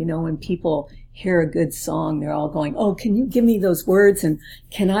 You know, when people hear a good song, they're all going, oh, can you give me those words? And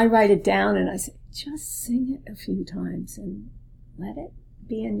can I write it down? And I say, just sing it a few times and let it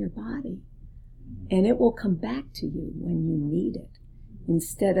be in your body. And it will come back to you when you need it.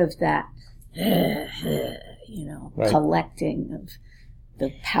 Instead of that, you know, right, collecting of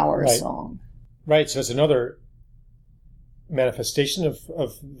the power right, song. Right. So it's another manifestation of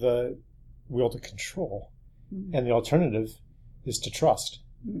the will to control. Mm-hmm. And the alternative is to trust.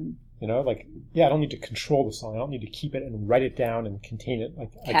 Mm-hmm. You know, like, yeah, I don't need to control the song. I don't need to keep it and write it down and contain it.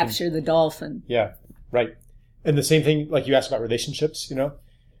 Like, capture the dolphin. Yeah, right. And the same thing, like you asked about relationships, you know,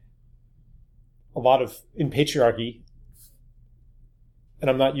 a lot of, in patriarchy, and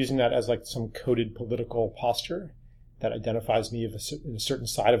I'm not using that as like some coded political posture that identifies me in a certain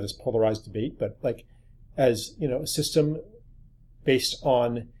side of this polarized debate, but like as, you know, a system based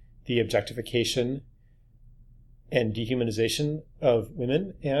on the objectification and dehumanization of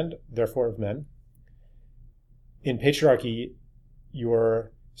women and therefore of men. In patriarchy,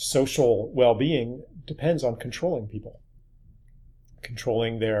 your social well-being depends on controlling people,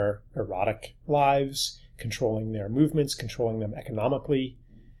 controlling their erotic lives, controlling their movements, controlling them economically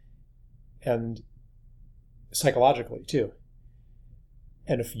and psychologically too.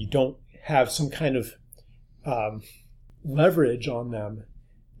 And if you don't have some kind of leverage on them,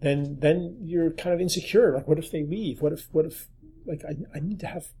 then you're kind of insecure. Like, what if they leave? What if like I need to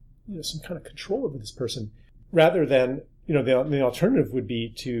have, you know, some kind of control over this person, rather than, you know, the alternative would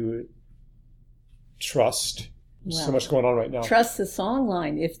be to trust. Well, so much going on right now. Trust the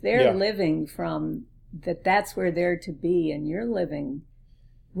songline. If they're living from that's where they're to be, and you're living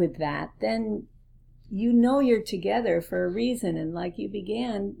with that, then you know you're together for a reason. And like you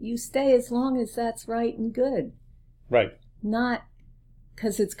began, you stay as long as that's right and good. Right. Not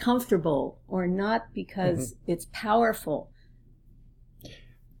because it's comfortable, or not because it's powerful.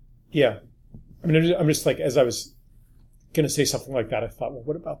 Yeah. I mean, I'm just like, as I was going to say something like that, I thought, well,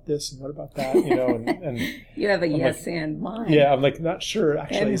 what about this and what about that? You know, and you have a I'm yes like, and mind. Yeah, I'm like, not sure.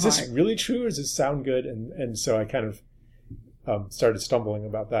 Actually, and is this really true, or does it sound good? And so I kind of started stumbling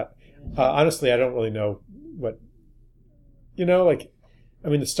about that. Honestly, I don't really know what, you know, like, I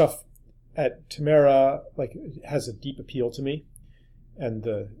mean, the stuff at Tamara, like, it has a deep appeal to me. And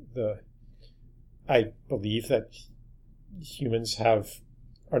I believe that humans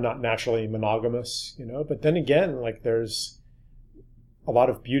are not naturally monogamous, you know, but then again, like, there's a lot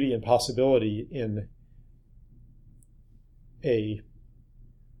of beauty and possibility in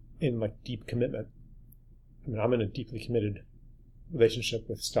like deep commitment. I mean, I'm in a deeply committed relationship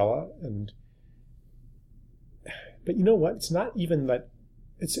with Stella, but you know what? It's not even that.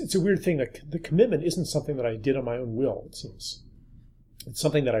 It's a weird thing. Like, the commitment isn't something that I did on my own will, it seems. It's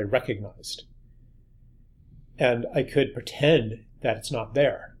something that I recognized. And I could pretend that it's not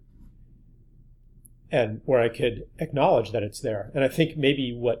there. Or I could acknowledge that it's there. And I think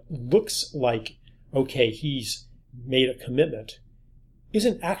maybe what looks like, okay, he's made a commitment,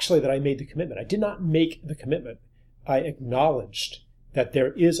 isn't actually that I made the commitment. I did not make the commitment. I acknowledged that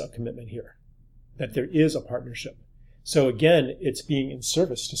there is a commitment here, that there is a partnership. So again, it's being in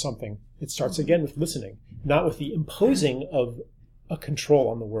service to something. It starts again with listening, not with the imposing of a control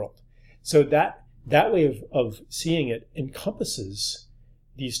on the world. So that way of seeing it encompasses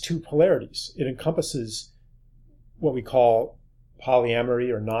these two polarities. It encompasses what we call polyamory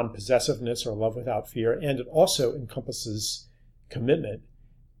or non-possessiveness or love without fear, and it also encompasses commitment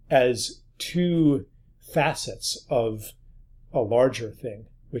as two facets of a larger thing,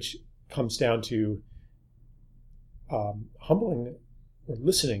 which comes down to humbling or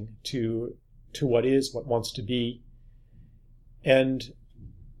listening to what is, what wants to be, and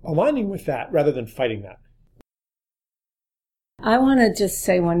aligning with that rather than fighting that. I want to just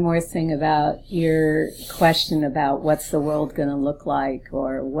say one more thing about your question about what's the world going to look like,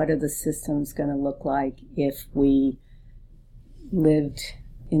 or what are the systems going to look like if we lived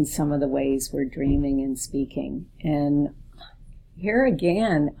in some of the ways we're dreaming and speaking. And here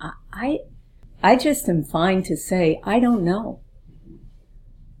again, I just am fine to say, I don't know.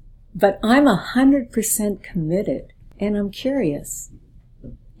 But I'm 100% committed, and I'm curious.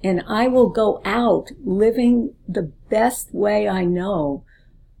 And I will go out living the best way I know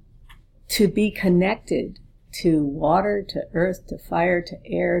to be connected to water, to earth, to fire, to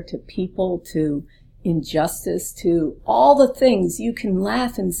air, to people, to injustice, to all the things you can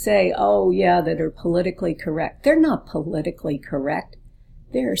laugh and say, oh yeah, that are politically correct. They're not politically correct.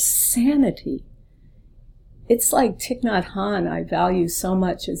 They're sanity. It's like Thich Nhat Hanh, I value so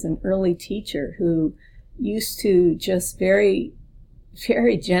much as an early teacher, who used to just very,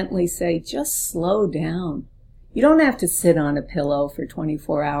 very gently say, just slow down. You don't have to sit on a pillow for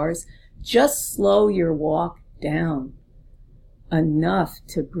 24 hours. Just slow your walk down enough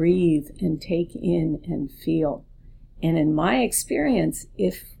to breathe and take in and feel. And in my experience,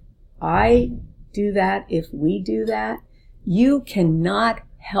 if I do that, if we do that, you cannot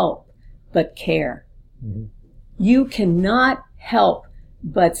help but care. Mm-hmm. You cannot help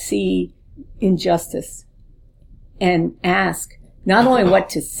but see injustice and ask not only what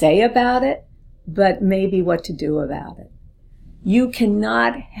to say about it, but maybe what to do about it. You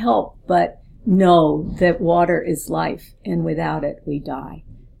cannot help but know that water is life, and without it we die.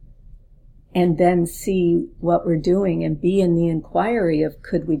 And then see what we're doing and be in the inquiry of,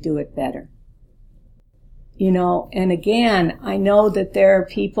 could we do it better? And again, I know that there are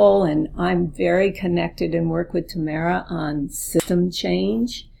people, and I'm very connected and work with Tamara on system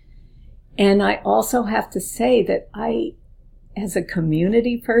change. And I also have to say that I, as a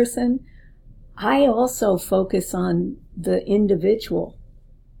community person, I also focus on the individual,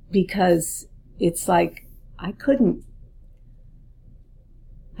 because it's like I couldn't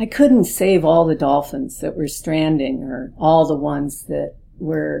save all the dolphins that were stranding or all the ones that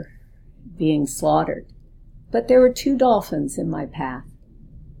were being slaughtered. But there were 2 dolphins in my path.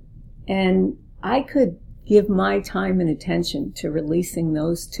 And I could give my time and attention to releasing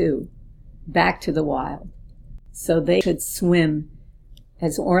those 2 back to the wild so they could swim.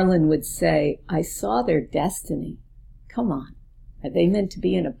 As Orland would say, I saw their destiny. Come on. Are they meant to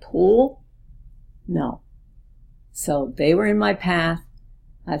be in a pool? No. So they were in my path.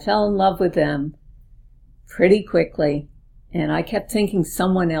 I fell in love with them pretty quickly, and I kept thinking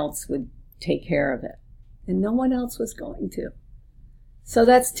someone else would take care of it. And no one else was going to. So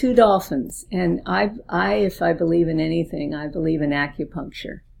that's 2 dolphins. And if I believe in anything, I believe in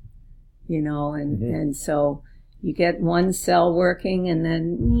acupuncture. And so you get one cell working, and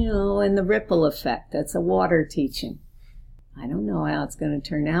then, and the ripple effect. That's a water teaching. I don't know how it's going to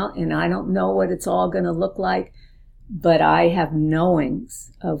turn out, and I don't know what it's all going to look like, but I have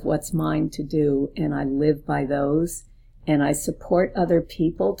knowings of what's mine to do, and I live by those, and I support other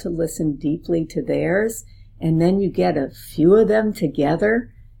people to listen deeply to theirs, and then you get a few of them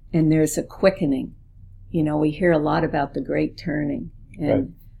together, and there's a quickening. We hear a lot about the great turning,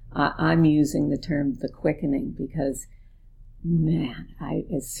 and right. I'm using the term the quickening because, man,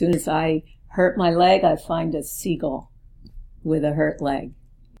 as soon as I hurt my leg, I find a seagull with a hurt leg.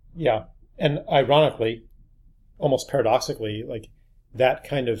 Yeah. And ironically, almost paradoxically, like that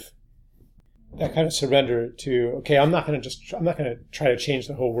kind of surrender to, okay, I'm not going to try to change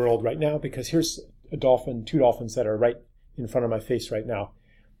the whole world right now, because here's a dolphin, 2 dolphins that are right in front of my face right now.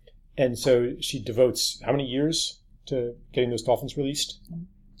 And so she devotes how many years to getting those dolphins released?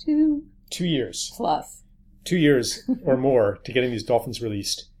 2 years. Plus. 2 years or more to getting these dolphins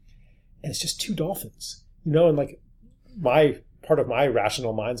released. And it's just 2 dolphins, and like part of my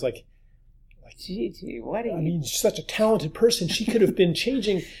rational mind's like, Gigi, what are you? I mean, she's such a talented person. She could have been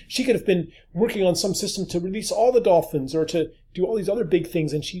changing. She could have been working on some system to release all the dolphins or to do all these other big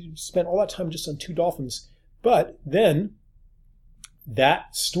things. And she spent all that time just on 2 dolphins. But then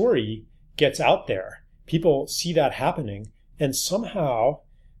that story gets out there. People see that happening. And somehow,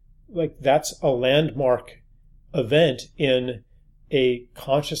 like, that's a landmark event in a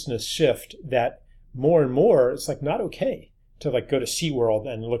consciousness shift that more and more, it's like not okay to like go to SeaWorld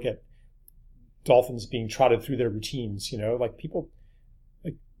and look at dolphins being trotted through their routines, like people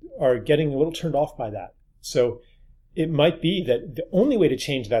are getting a little turned off by that. So it might be that the only way to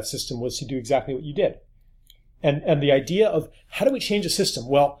change that system was to do exactly what you did. And the idea of how do we change a system?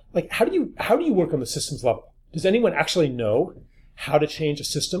 Well, like how do you work on the systems level? Does anyone actually know how to change a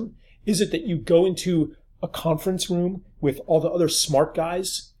system? Is it that you go into a conference room with all the other smart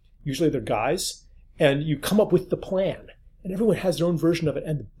guys, usually they're guys, and you come up with the plan, and everyone has their own version of it,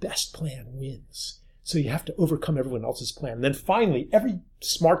 and the best plan wins. So you have to overcome everyone else's plan. And then finally, every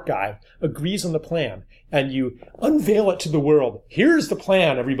smart guy agrees on the plan, and you unveil it to the world. Here's the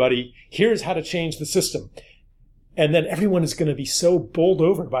plan, everybody. Here's how to change the system. And then everyone is going to be so bowled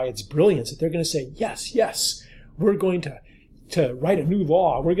over by its brilliance that they're going to say, yes, yes, we're going to write a new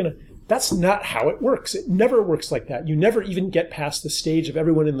law. That's not how it works. It never works like that. You never even get past the stage of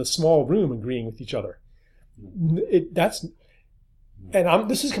everyone in the small room agreeing with each other. This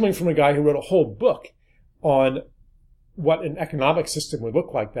is coming from a guy who wrote a whole book on what an economic system would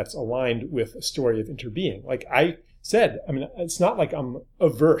look like that's aligned with a story of interbeing. Like I said, I mean, it's not like I'm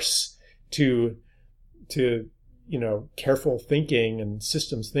averse to careful thinking and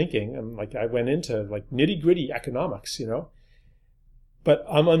systems thinking. And like I went into like nitty gritty economics, but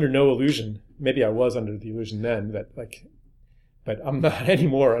I'm under no illusion. Maybe I was under the illusion then but I'm not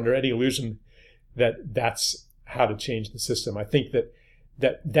anymore under any illusion that that's how to change the system. I think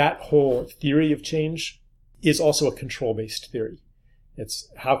that whole theory of change is also a control-based theory. It's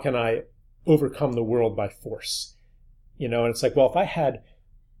how can I overcome the world by force? And it's like, well, if I had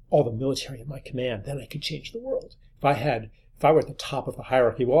all the military at my command, then I could change the world. If I were at the top of the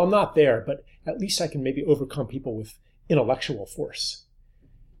hierarchy, well, I'm not there, but at least I can maybe overcome people with intellectual force.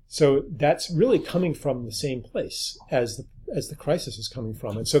 So that's really coming from the same place as the crisis is coming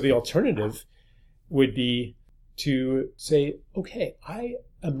from. And so the alternative would be to say, okay, I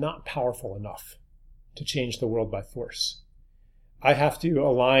am not powerful enough to change the world by force. I have to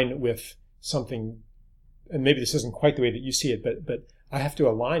align with something, and maybe this isn't quite the way that you see it, but I have to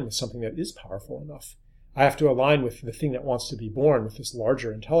align with something that is powerful enough. I have to align with the thing that wants to be born, with this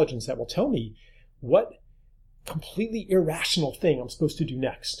larger intelligence that will tell me what completely irrational thing I'm supposed to do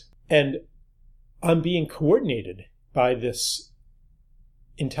next. And I'm being coordinated by this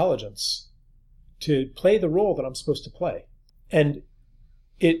intelligence to play the role that I'm supposed to play. And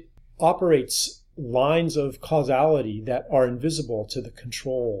it operates lines of causality that are invisible to the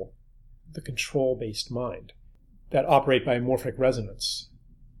control-based mind, that operate by morphic resonance,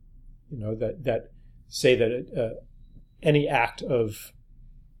 that say that any act of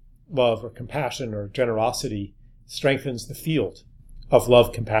love or compassion or generosity strengthens the field of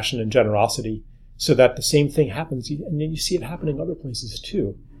love, compassion, and generosity, so that the same thing happens, and then you see it happening other places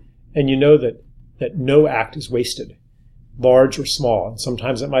too. And you know that no act is wasted, large or small. And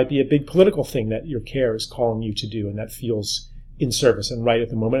sometimes it might be a big political thing that your care is calling you to do, and that feels in service and right at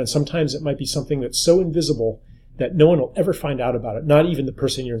the moment. And sometimes it might be something that's so invisible that no one will ever find out about it, not even the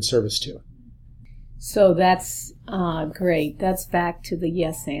person you're in service to. So that's great. That's back to the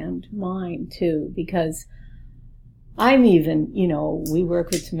yes and mind too, because I'm even, we work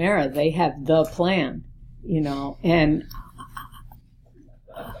with Tamara, they have the plan, and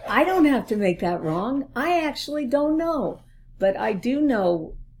I don't have to make that wrong. I actually don't know, but I do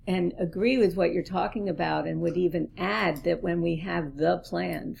know and agree with what you're talking about, and would even add that when we have the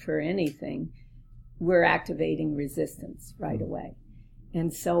plan for anything, we're activating resistance right away.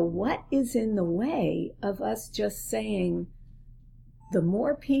 And so what is in the way of us just saying, the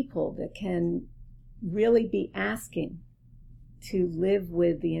more people that can really be asking to live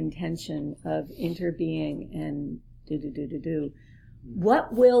with the intention of interbeing and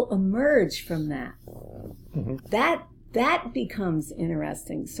what will emerge from that? Mm-hmm. That becomes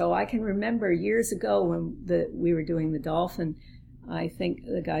interesting. So I can remember years ago when we were doing the dolphin, I think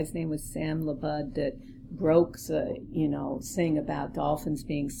the guy's name was Sam Labud, that broke the, thing about dolphins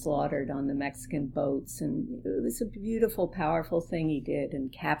being slaughtered on the Mexican boats. And it was a beautiful, powerful thing he did,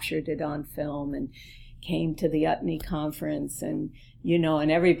 and captured it on film and came to the Utne conference, and,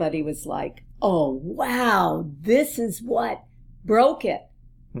 and everybody was like, oh, wow, this is what broke it.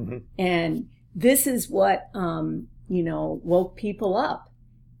 Mm-hmm. And this is what, woke people up.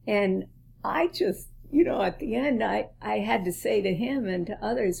 And I just, at the end, I had to say to him and to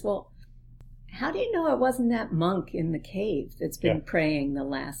others, well, how do you know it wasn't that monk in the cave that's been praying the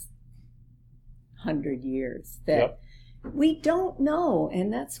last 100 years? That we don't know,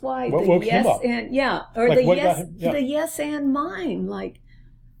 and that's why the yes and the yes and mine. Like,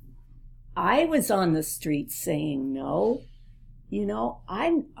 I was on the streets saying no.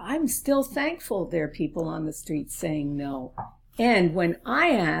 I'm still thankful there are people on the streets saying no. And when I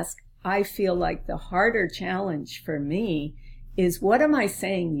ask, I feel like the harder challenge for me is, what am I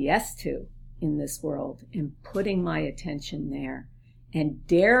saying yes to in this world, and putting my attention there and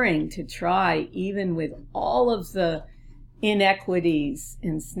daring to try, even with all of the inequities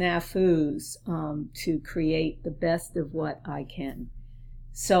and snafus, to create the best of what I can.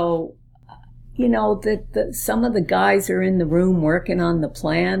 So, that some of the guys are in the room working on the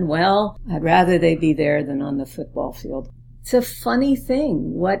plan. Well, I'd rather they be there than on the football field. It's a funny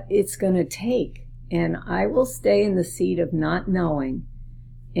thing what it's going to take. And I will stay in the seat of not knowing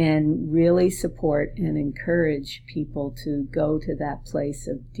and really support and encourage people to go to that place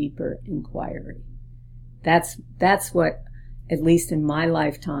of deeper inquiry. That's what, at least in my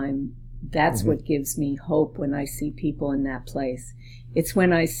lifetime, that's what gives me hope when I see people in that place. It's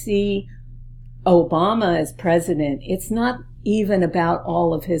when I see Obama as president, it's not even about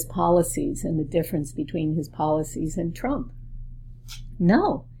all of his policies and the difference between his policies and Trump.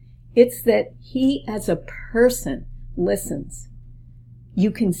 No, it's that he as a person listens.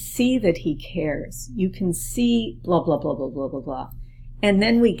 You can see that he cares. You can see blah, blah, blah, blah, blah, blah, blah. And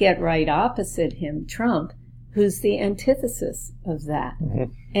then we get right opposite him, Trump, who's the antithesis of that.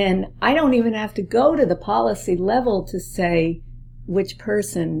 Mm-hmm. And I don't even have to go to the policy level to say which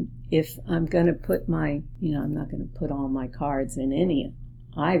person, if I'm going to put I'm not going to put all my cards in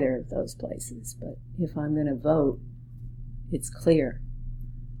either of those places, but if I'm going to vote, it's clear.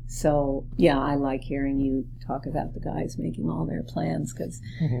 So, yeah, I like hearing you talk about the guys making all their plans, because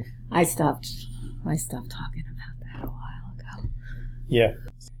mm-hmm. I stopped talking about that a while ago. Yeah.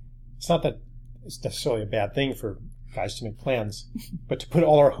 It's not that it's necessarily a bad thing for guys to make plans, but to put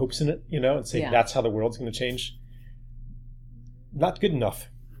all our hopes in it, and say that's how the world's going to change, not good enough.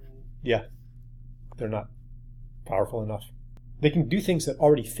 Yeah. They're not powerful enough. They can do things that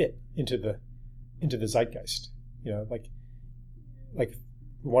already fit into the zeitgeist. Like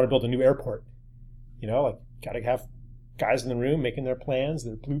we want to build a new airport. Got to have guys in the room making their plans,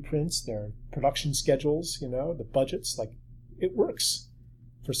 their blueprints, their production schedules, the budgets. Like, it works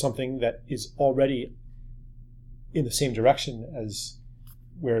for something that is already in the same direction as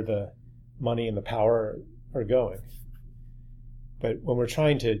where the money and the power are going. But when we're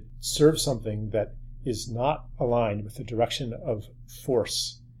trying to serve something that is not aligned with the direction of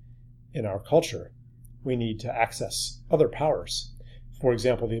force in our culture, we need to access other powers. For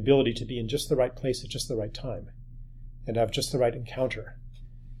example, the ability to be in just the right place at just the right time and have just the right encounter.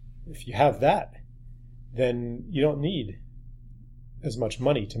 If you have that, then you don't need as much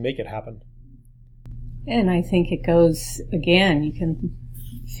money to make it happen. And I think it goes, again, you can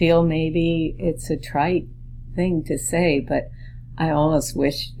feel maybe it's a trite thing to say, but I almost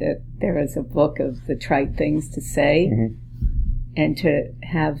wish that there was a book of the trite things to say, mm-hmm. and to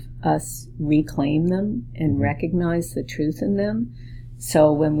have us reclaim them and mm-hmm. recognize the truth in them.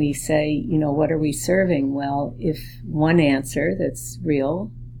 So when we say, what are we serving? Well, if one answer that's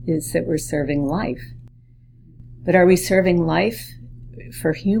real is that we're serving life. But are we serving life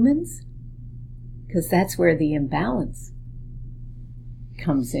for humans? Because that's where the imbalance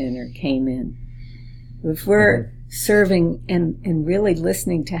comes in or came in. If we're mm-hmm. serving and really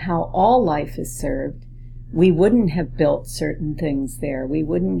listening to how all life is served, we wouldn't have built certain things there. We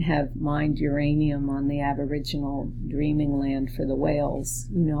wouldn't have mined uranium on the Aboriginal dreaming land for the whales,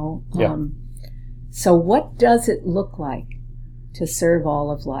 Yeah. So what does it look like to serve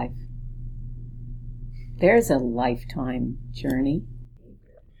all of life? There's a lifetime journey.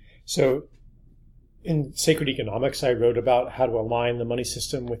 So in Sacred Economics, I wrote about how to align the money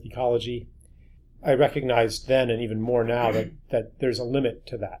system with ecology. I recognized then, and even more now, that there's a limit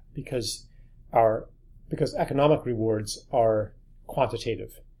to that because economic rewards are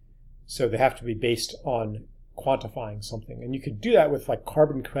quantitative. So they have to be based on quantifying something. And you could do that with like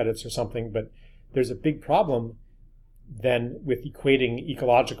carbon credits or something, but there's a big problem then with equating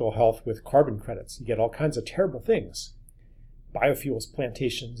ecological health with carbon credits. You get all kinds of terrible things. Biofuels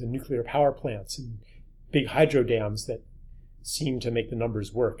plantations and nuclear power plants and big hydro dams that seem to make the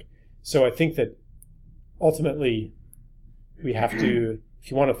numbers work. So I think that ultimately we have to, if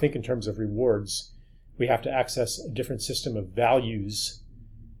you want to think in terms of rewards, we have to access a different system of values,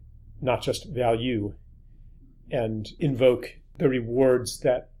 not just value, and invoke the rewards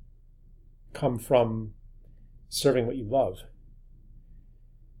that come from serving what you love.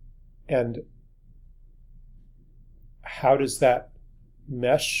 And how does that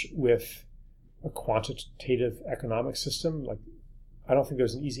mesh with a quantitative economic system? Like, I don't think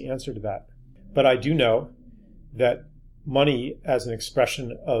there's an easy answer to that. But I do know that money as an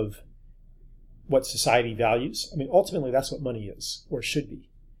expression of what society values, ultimately that's what money is, or should be,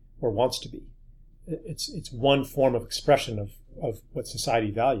 or wants to be. It's one form of expression of what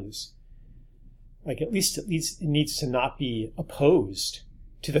society values. Like, at least it needs to not be opposed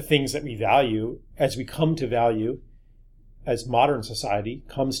to the things that we value as we come to value, as modern society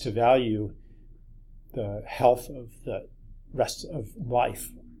comes to value the health of the rest of life.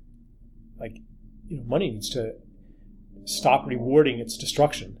 Like, money needs to stop rewarding its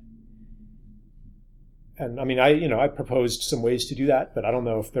destruction. And I proposed some ways to do that, but I don't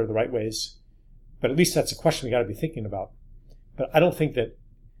know if they're the right ways. But at least that's a question we got to be thinking about. But I don't think that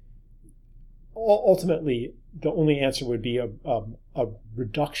ultimately the only answer would be a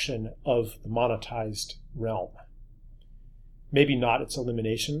reduction of the monetized realm. Maybe not its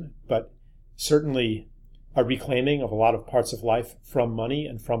elimination, but certainly a reclaiming of a lot of parts of life from money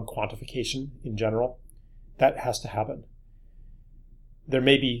and from quantification in general. That has to happen. There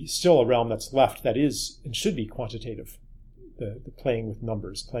may be still a realm that's left that is and should be quantitative, the playing with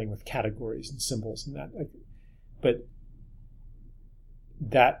numbers, playing with categories and symbols and that. But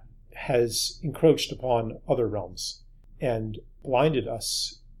that has encroached upon other realms. and blinded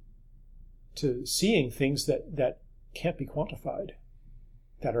us to seeing things that can't be quantified,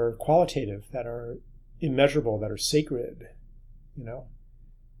 that are qualitative, that are immeasurable, that are sacred,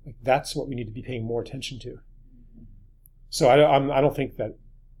 Like that's what we need to be paying more attention to. So I don't think that,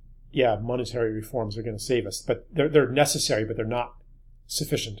 monetary reforms are going to save us, but they're necessary, but they're not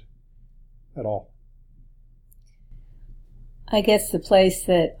sufficient at all. I guess the place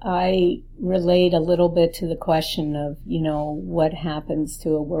that I relate a little bit to the question of, what happens to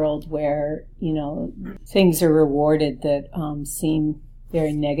a world where, things are rewarded that seem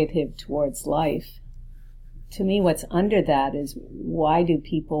very negative towards life. To me, what's under that is what do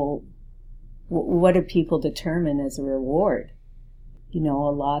people determine as a reward? A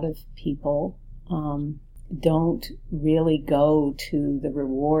lot of people don't really go to the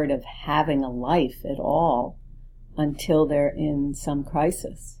reward of having a life at all until they're in some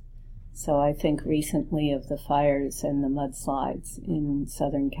crisis. So I think recently of the fires and the mudslides in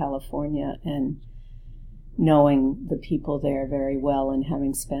Southern California, and knowing the people there very well and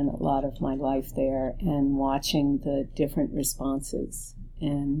having spent a lot of my life there and watching the different responses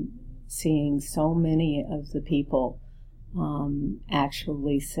and seeing so many of the people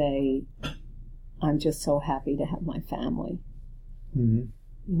actually say, I'm just so happy to have my family.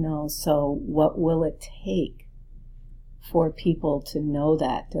 Mm-hmm. So what will it take for people to know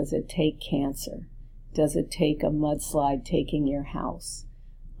that? Does it take cancer? Does it take a mudslide taking your house?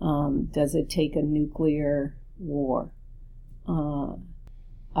 Does it take a nuclear war?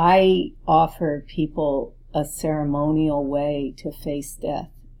 I offer people a ceremonial way to face death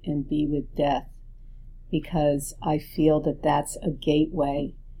and be with death, because I feel that that's a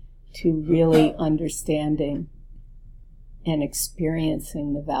gateway to really understanding and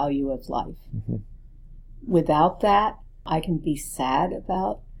experiencing the value of life. Mm-hmm. Without that, I can be sad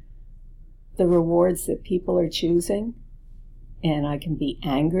about the rewards that people are choosing, and I can be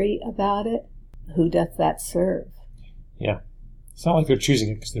angry about it. Who doth that serve? Yeah. It's not like they're choosing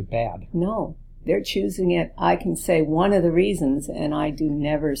it because they're bad. No, they're choosing it. I can say one of the reasons, and I do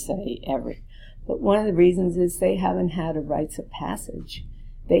never say every, but one of the reasons is they haven't had a rites of passage.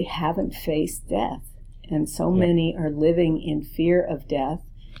 They haven't faced death. And so many are living in fear of death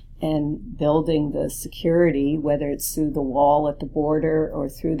and building the security, whether it's through the wall at the border or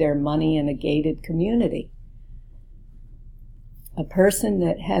through their money in a gated community. A person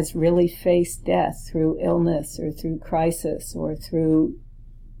that has really faced death through illness or through crisis or through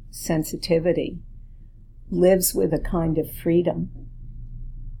sensitivity lives with a kind of freedom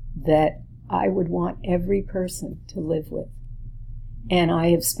that I would want every person to live with. And I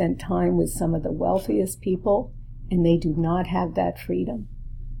have spent time with some of the wealthiest people, and they do not have that freedom.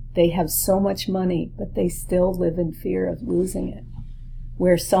 They have so much money, but they still live in fear of losing it.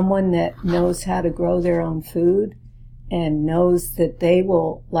 Where someone that knows how to grow their own food and knows that they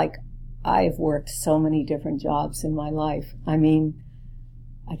will, like, I've worked so many different jobs in my life. I mean,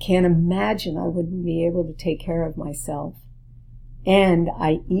 I can't imagine I wouldn't be able to take care of myself. And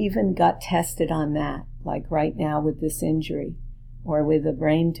I even got tested on that, like right now with this injury or with a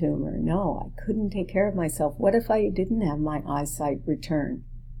brain tumor. No, I couldn't take care of myself. What if I didn't have my eyesight return?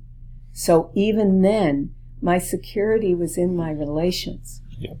 So even then, my security was in my relations,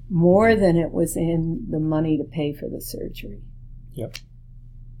 more than it was in the money to pay for the surgery. Yep.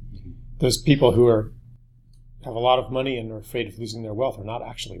 Those people who have a lot of money and are afraid of losing their wealth are not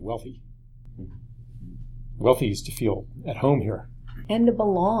actually wealthy. Wealthy is to feel at home here. And to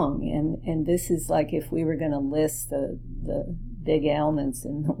belong. And this is like if we were going to list the big ailments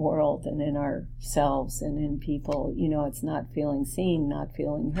in the world and in ourselves and in people, it's not feeling seen, not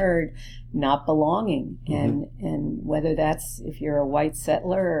feeling heard, not belonging. Mm-hmm. And whether that's if you're a white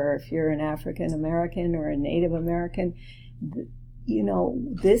settler or if you're an African American or a Native American,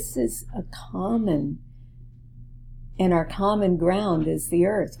 this is a common, and our common ground is the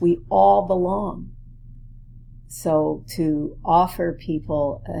earth. We all belong. So to offer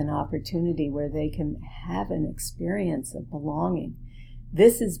people an opportunity where they can have an experience of belonging,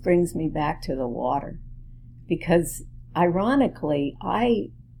 this brings me back to the water. Because ironically,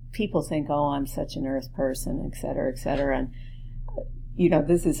 people think, oh, I'm such an earth person, et cetera, et cetera. And,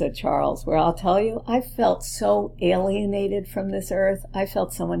 this is a Charles, where I'll tell you, I felt so alienated from this earth. I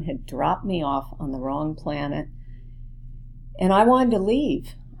felt someone had dropped me off on the wrong planet. And I wanted to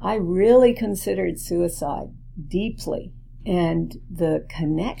leave. I really considered suicide. Deeply. And the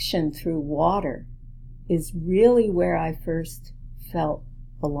connection through water is really where I first felt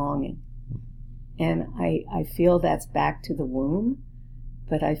belonging. And I feel that's back to the womb,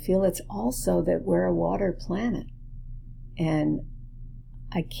 but I feel it's also that we're a water planet. And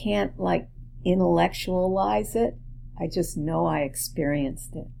I can't intellectualize it, I just know I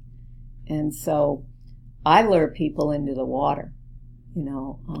experienced it. And so I lure people into the water.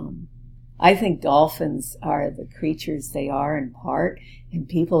 I think dolphins are the creatures they are in part, and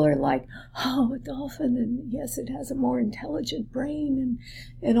people are like, oh, a dolphin, and yes, it has a more intelligent brain,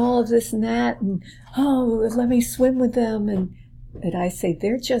 and all of this and that, and oh, let me swim with them. But I say,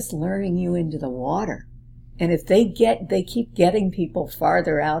 they're just luring you into the water. And if they keep getting people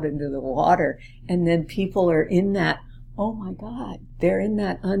farther out into the water, and then people are in that, oh my God, they're in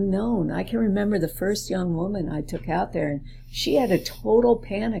that unknown. I can remember the first young woman I took out there, and she had a total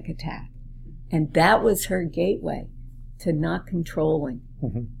panic attack. And that was her gateway to not controlling,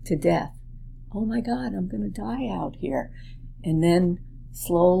 to death. Oh my God, I'm going to die out here. And then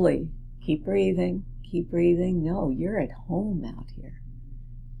slowly, keep breathing. No, you're at home out here.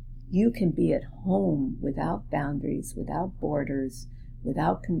 You can be at home without boundaries, without borders,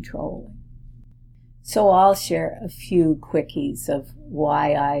 without controlling. So I'll share a few quickies of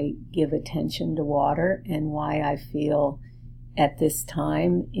why I give attention to water and why I feel at this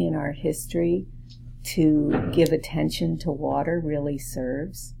time in our history to give attention to water really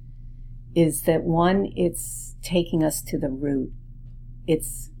serves. Is that one, it's taking us to the root.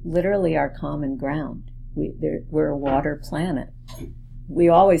 It's literally our common ground. We're a water planet. We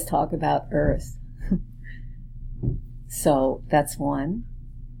always talk about Earth. So that's one.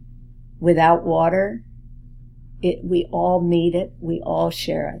 Without water, we all need it. We all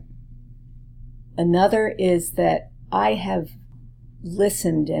share it. Another is that I have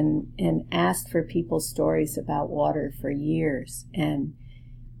listened and asked for people's stories about water for years, and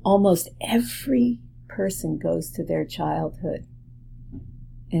almost every person goes to their childhood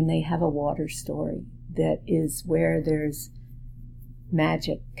and they have a water story that is where there's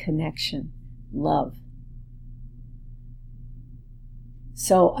magic, connection, love.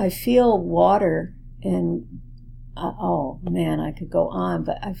 So I feel water, and oh man, I could go on,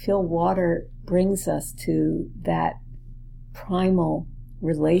 but I feel water brings us to that primal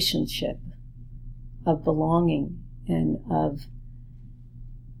relationship of belonging and of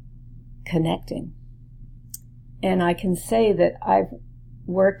connecting. And I can say that I've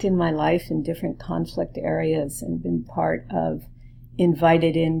worked in my life in different conflict areas and been part of,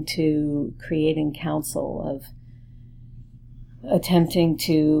 invited into creating council, of attempting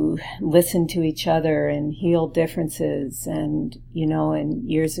to listen to each other and heal differences. And, and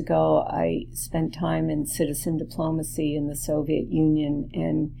years ago, I spent time in citizen diplomacy in the Soviet Union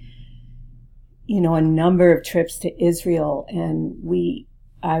and, a number of trips to Israel. And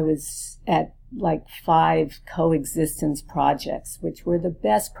I was at like 5 coexistence projects, which were the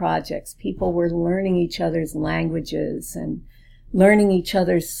best projects. People were learning each other's languages and learning each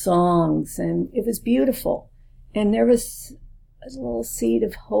other's songs. And it was beautiful. And there was a little seed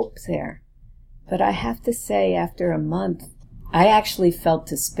of hope there. But I have to say, after a month, I actually felt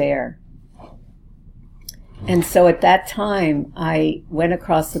despair. And so at that time, I went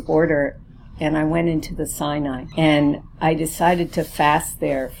across the border and I went into the Sinai. And I decided to fast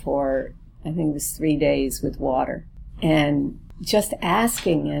there for, I think it was 3 days with water. And just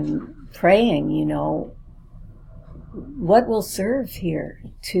asking and praying, what will serve here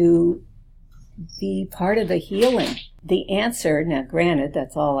to be part of the healing? The answer, now granted,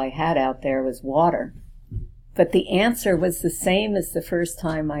 that's all I had out there was water. But the answer was the same as the first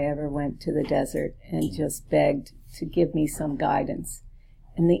time I ever went to the desert and just begged to give me some guidance.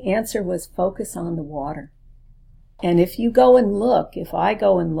 And the answer was focus on the water. And if I go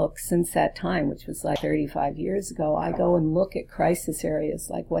and look since that time, which was like 35 years ago, I go and look at crisis areas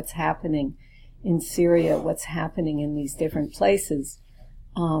like what's happening in Syria, what's happening in these different places.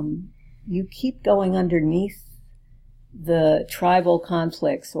 You keep going underneath the tribal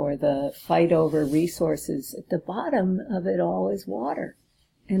conflicts or the fight over resources. At the bottom of it all is water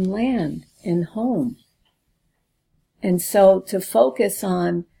and land and home. And so to focus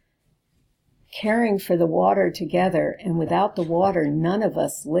on caring for the water together, and without the water, none of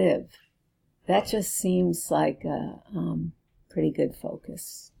us live, that just seems like a pretty good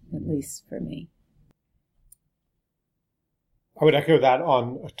focus, at least for me. I would echo that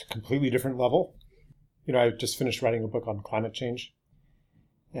on a completely different level. I just finished writing a book on climate change.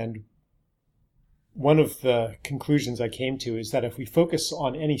 And one of the conclusions I came to is that if we focus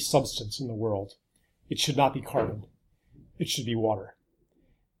on any substance in the world, it should not be carbon. It should be water.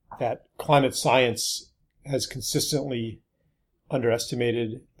 That climate science has consistently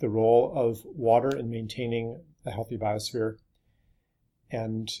underestimated the role of water in maintaining a healthy biosphere.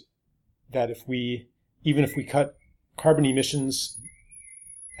 And that even if we cut carbon emissions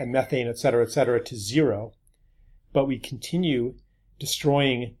and methane, et cetera, to zero, but we continue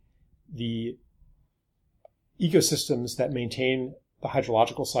destroying the ecosystems that maintain the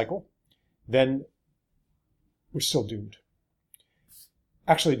hydrological cycle, then we're still doomed.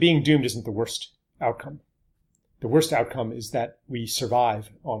 Actually, being doomed isn't the worst outcome. The worst outcome is that we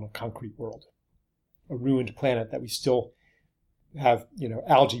survive on a concrete world, a ruined planet that we still have,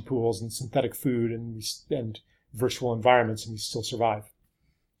 algae pools and synthetic food and virtual environments, and we still survive.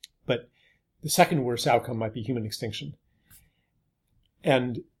 But the second worst outcome might be human extinction.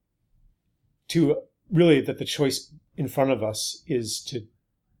 And that the choice in front of us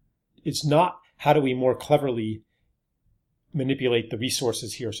it's not how do we more cleverly manipulate the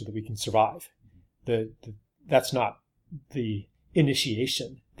resources here so that we can survive. That's not the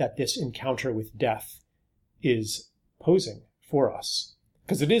initiation that this encounter with death is posing for us,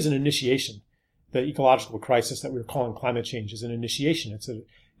 because it is an initiation. The ecological crisis that we're calling climate change is an initiation.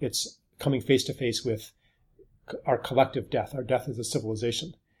 It's coming face to face with our collective death, our death as a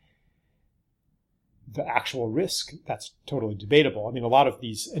civilization. The actual risk, that's totally debatable. I mean, a lot of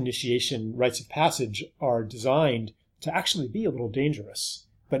these initiation rites of passage are designed to actually be a little dangerous,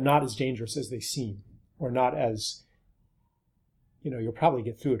 but not as dangerous as they seem, or not as, you'll probably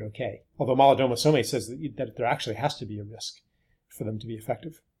get through it okay. Although Malidoma Some says that there actually has to be a risk for them to be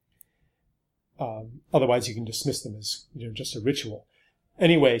effective. Otherwise, you can dismiss them as just a ritual.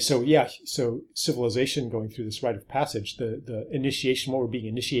 Anyway, so civilization going through this rite of passage, the initiation, what we're being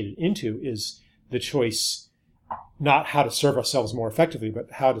initiated into is the choice, not how to serve ourselves more effectively, but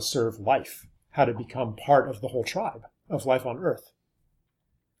how to serve life, how to become part of the whole tribe of life on Earth.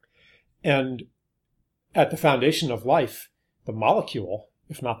 And at the foundation of life, the molecule,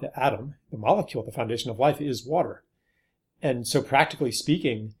 if not the atom, the molecule at the foundation of life is water. And so practically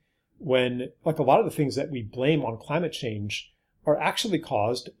speaking, when, like a lot of the things that we blame on climate change are actually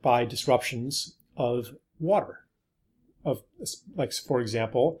caused by disruptions of water, for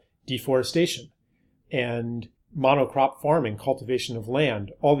example, deforestation and monocrop farming, cultivation of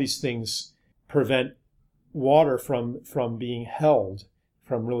land. All these things prevent water from being held,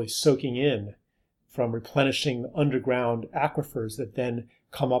 from really soaking in, from replenishing the underground aquifers that then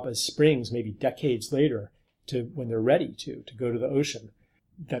come up as springs maybe decades later when they're ready to go to the ocean,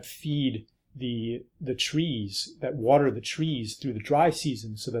 that feed the trees, that water the trees through the dry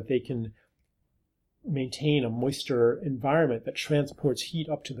season so that they can maintain a moisture environment that transports heat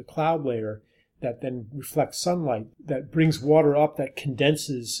up to the cloud layer, that then reflects sunlight, that brings water up, that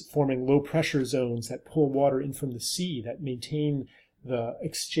condenses, forming low pressure zones that pull water in from the sea, that maintain the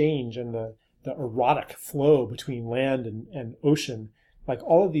exchange and the erotic flow between land and ocean. Like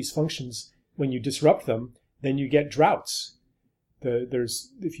all of these functions, when you disrupt them, then you get droughts.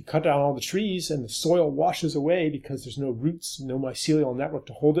 If you cut down all the trees and the soil washes away because there's no roots, no mycelial network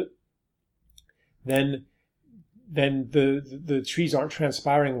to hold it, then the trees aren't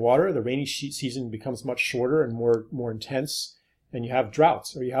transpiring water. The rainy season becomes much shorter and more intense, and you have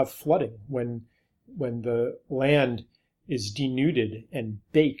droughts, or you have flooding when the land is denuded and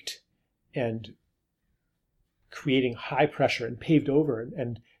baked and creating high pressure and paved over,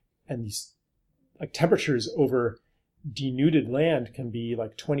 and these like temperatures over denuded land can be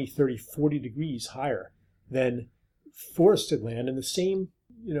like 20, 30, 40 degrees higher than forested land in the same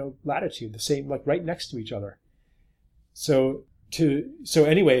latitude, the same, like right next to each other. So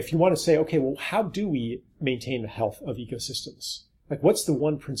anyway, if you want to say, okay, well, how do we maintain the health of ecosystems? Like, what's the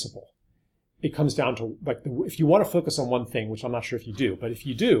one principle? It comes down to, if you want to focus on one thing, which I'm not sure if you do, but if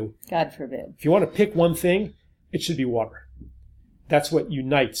you do, God forbid, if you want to pick one thing, it should be water. That's what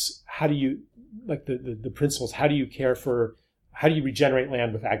unites. How do you, the principles, how do you regenerate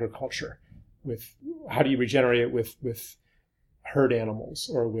land with agriculture? How do you regenerate it with herd animals,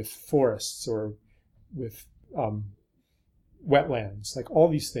 or with forests, or with wetlands? Like all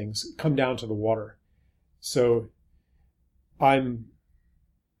these things come down to the water. So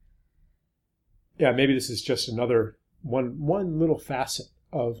maybe this is just another one little facet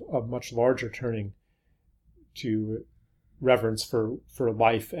of much larger turning to reverence for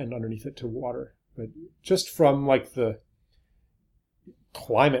life, and underneath it to water. But just from the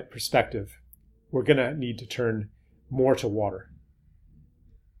climate perspective, we're going to need to turn more to water.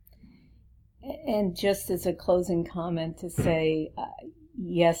 And just as a closing comment to say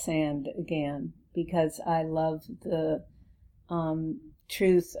yes and again, because I love the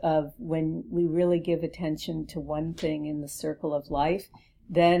truth of when we really give attention to one thing in the circle of life,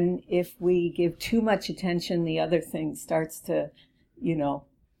 then if we give too much attention, the other thing starts to,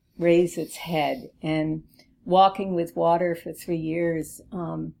 raise its head. And walking with water for 3 years,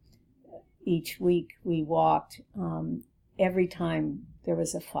 each week we walked every time there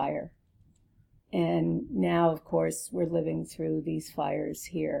was a fire. And now, of course, we're living through these fires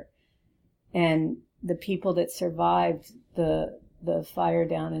here. And the people that survived the fire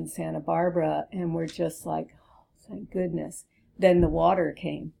down in Santa Barbara and were just like, oh, thank goodness. Then the water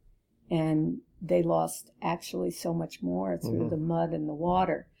came, and they lost actually so much more through the mud and the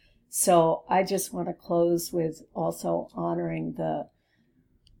water. So I just want to close with also honoring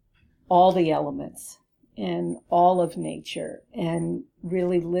all the elements and all of nature, and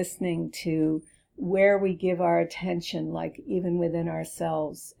really listening to where we give our attention, like even within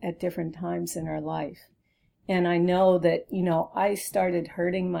ourselves at different times in our life. And I know that, I started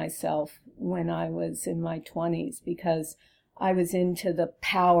hurting myself when I was in my 20s because I was into the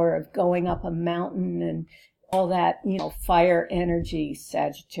power of going up a mountain and all that, fire energy,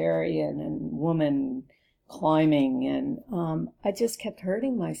 Sagittarian and woman climbing. And I just kept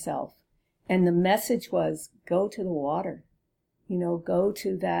hurting myself. And the message was, go to the water, go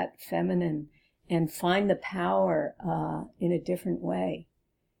to that feminine and find the power in a different way.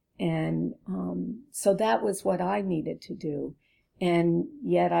 And so that was what I needed to do. And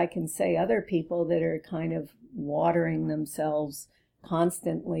yet I can say other people that are kind of watering themselves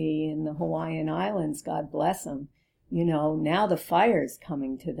constantly in the Hawaiian Islands, God bless them, now the fire's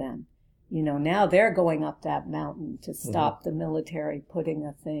coming to them. Now they're going up that mountain to stop the military putting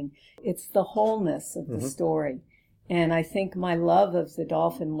a thing. It's the wholeness of the story. And I think my love of the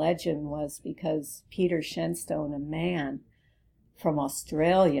dolphin legend was because Peter Shenstone, a man from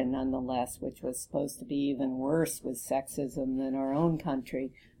Australia nonetheless, which was supposed to be even worse with sexism than our own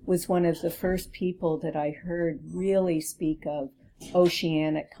country, was one of the first people that I heard really speak of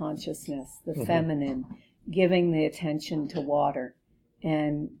oceanic consciousness, the feminine, giving the attention to water.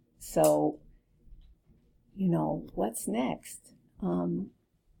 And so, what's next?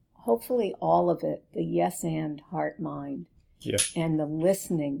 Hopefully all of it, the yes and heart mind, and the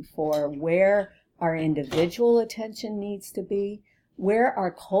listening for where our individual attention needs to be, where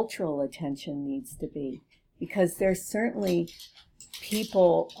our cultural attention needs to be, because there's certainly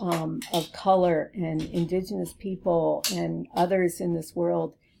people of color and indigenous people and others in this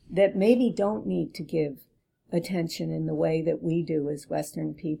world that maybe don't need to give attention in the way that we do as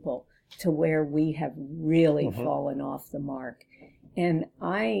Western people to where we have really fallen off the mark. And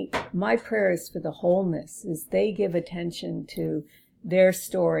my prayer is for the wholeness, is they give attention to their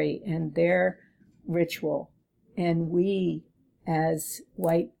story and their ritual, and we as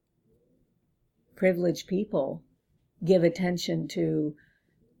white privileged people give attention to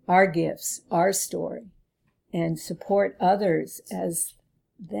our gifts, our story, and support others, as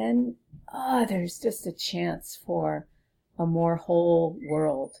then there's just a chance for a more whole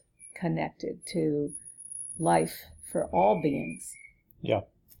world connected to life for all beings.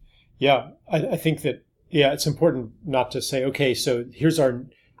 I think that it's important not to say, okay, so here's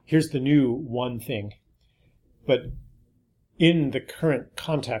the new one thing, but in the current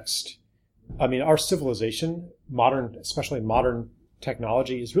context, I mean, our civilization, especially modern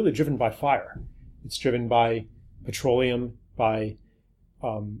technology, is really driven by fire. It's driven by petroleum, by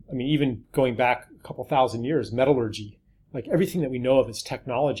even going back a couple thousand years, metallurgy, like everything that we know of as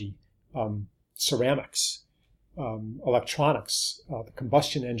technology, ceramics, electronics, the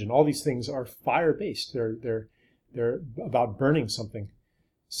combustion engine, all these things are fire-based. They're about burning something.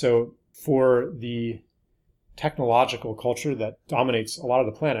 So for the technological culture that dominates a lot of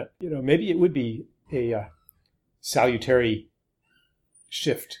the planet, maybe it would be a salutary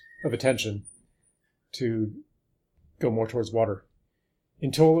shift of attention to go more towards water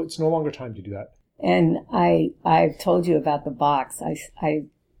until it's no longer time to do that. And I've told you about the box.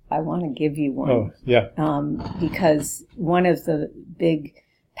 I want to give you one. Oh, yeah. Because one of the big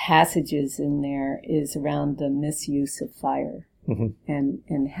passages in there is around the misuse of fire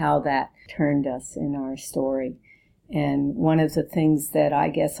and how that turned us in our story. And one of the things that I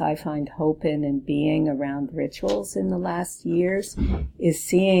guess I find hope in and being around rituals in the last years is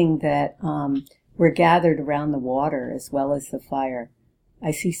seeing that we're gathered around the water as well as the fire.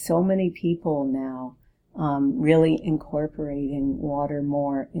 I see so many people now really incorporating water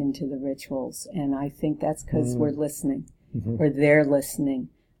more into the rituals. And I think that's because we're listening, or they're listening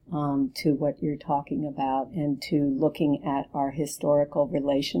to what you're talking about, and to looking at our historical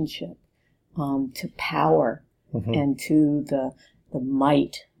relationship to power and to the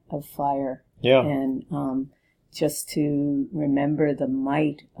might of fire. Yeah. And just to remember the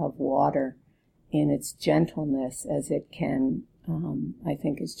might of water in its gentleness as it can, I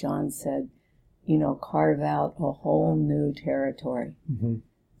think as John said, carve out a whole new territory.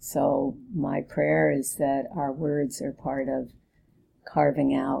 So my prayer is that our words are part of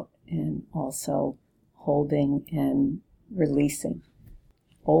carving out and also holding and releasing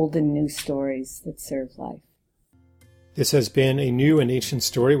old and new stories that serve life. This has been A New and Ancient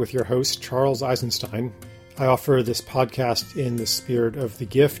Story with your host, Charles Eisenstein. I offer this podcast in the spirit of the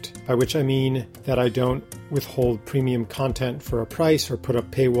gift, by which I mean that I don't withhold premium content for a price or put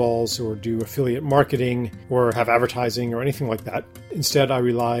up paywalls or do affiliate marketing or have advertising or anything like that. Instead, I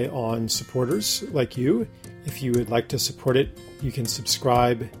rely on supporters like you. If you would like to support it, you can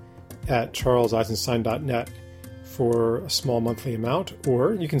subscribe at charleseisenstein.net for a small monthly amount,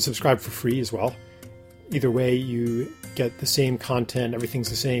 or you can subscribe for free as well. Either way, you get the same content, everything's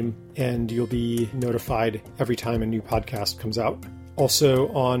the same, and you'll be notified every time a new podcast comes out. Also,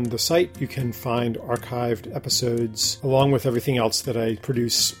 on the site, you can find archived episodes along with everything else that I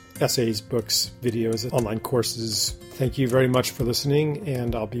produce: essays, books, videos, online courses. Thank you very much for listening,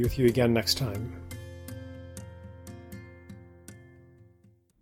 and I'll be with you again next time.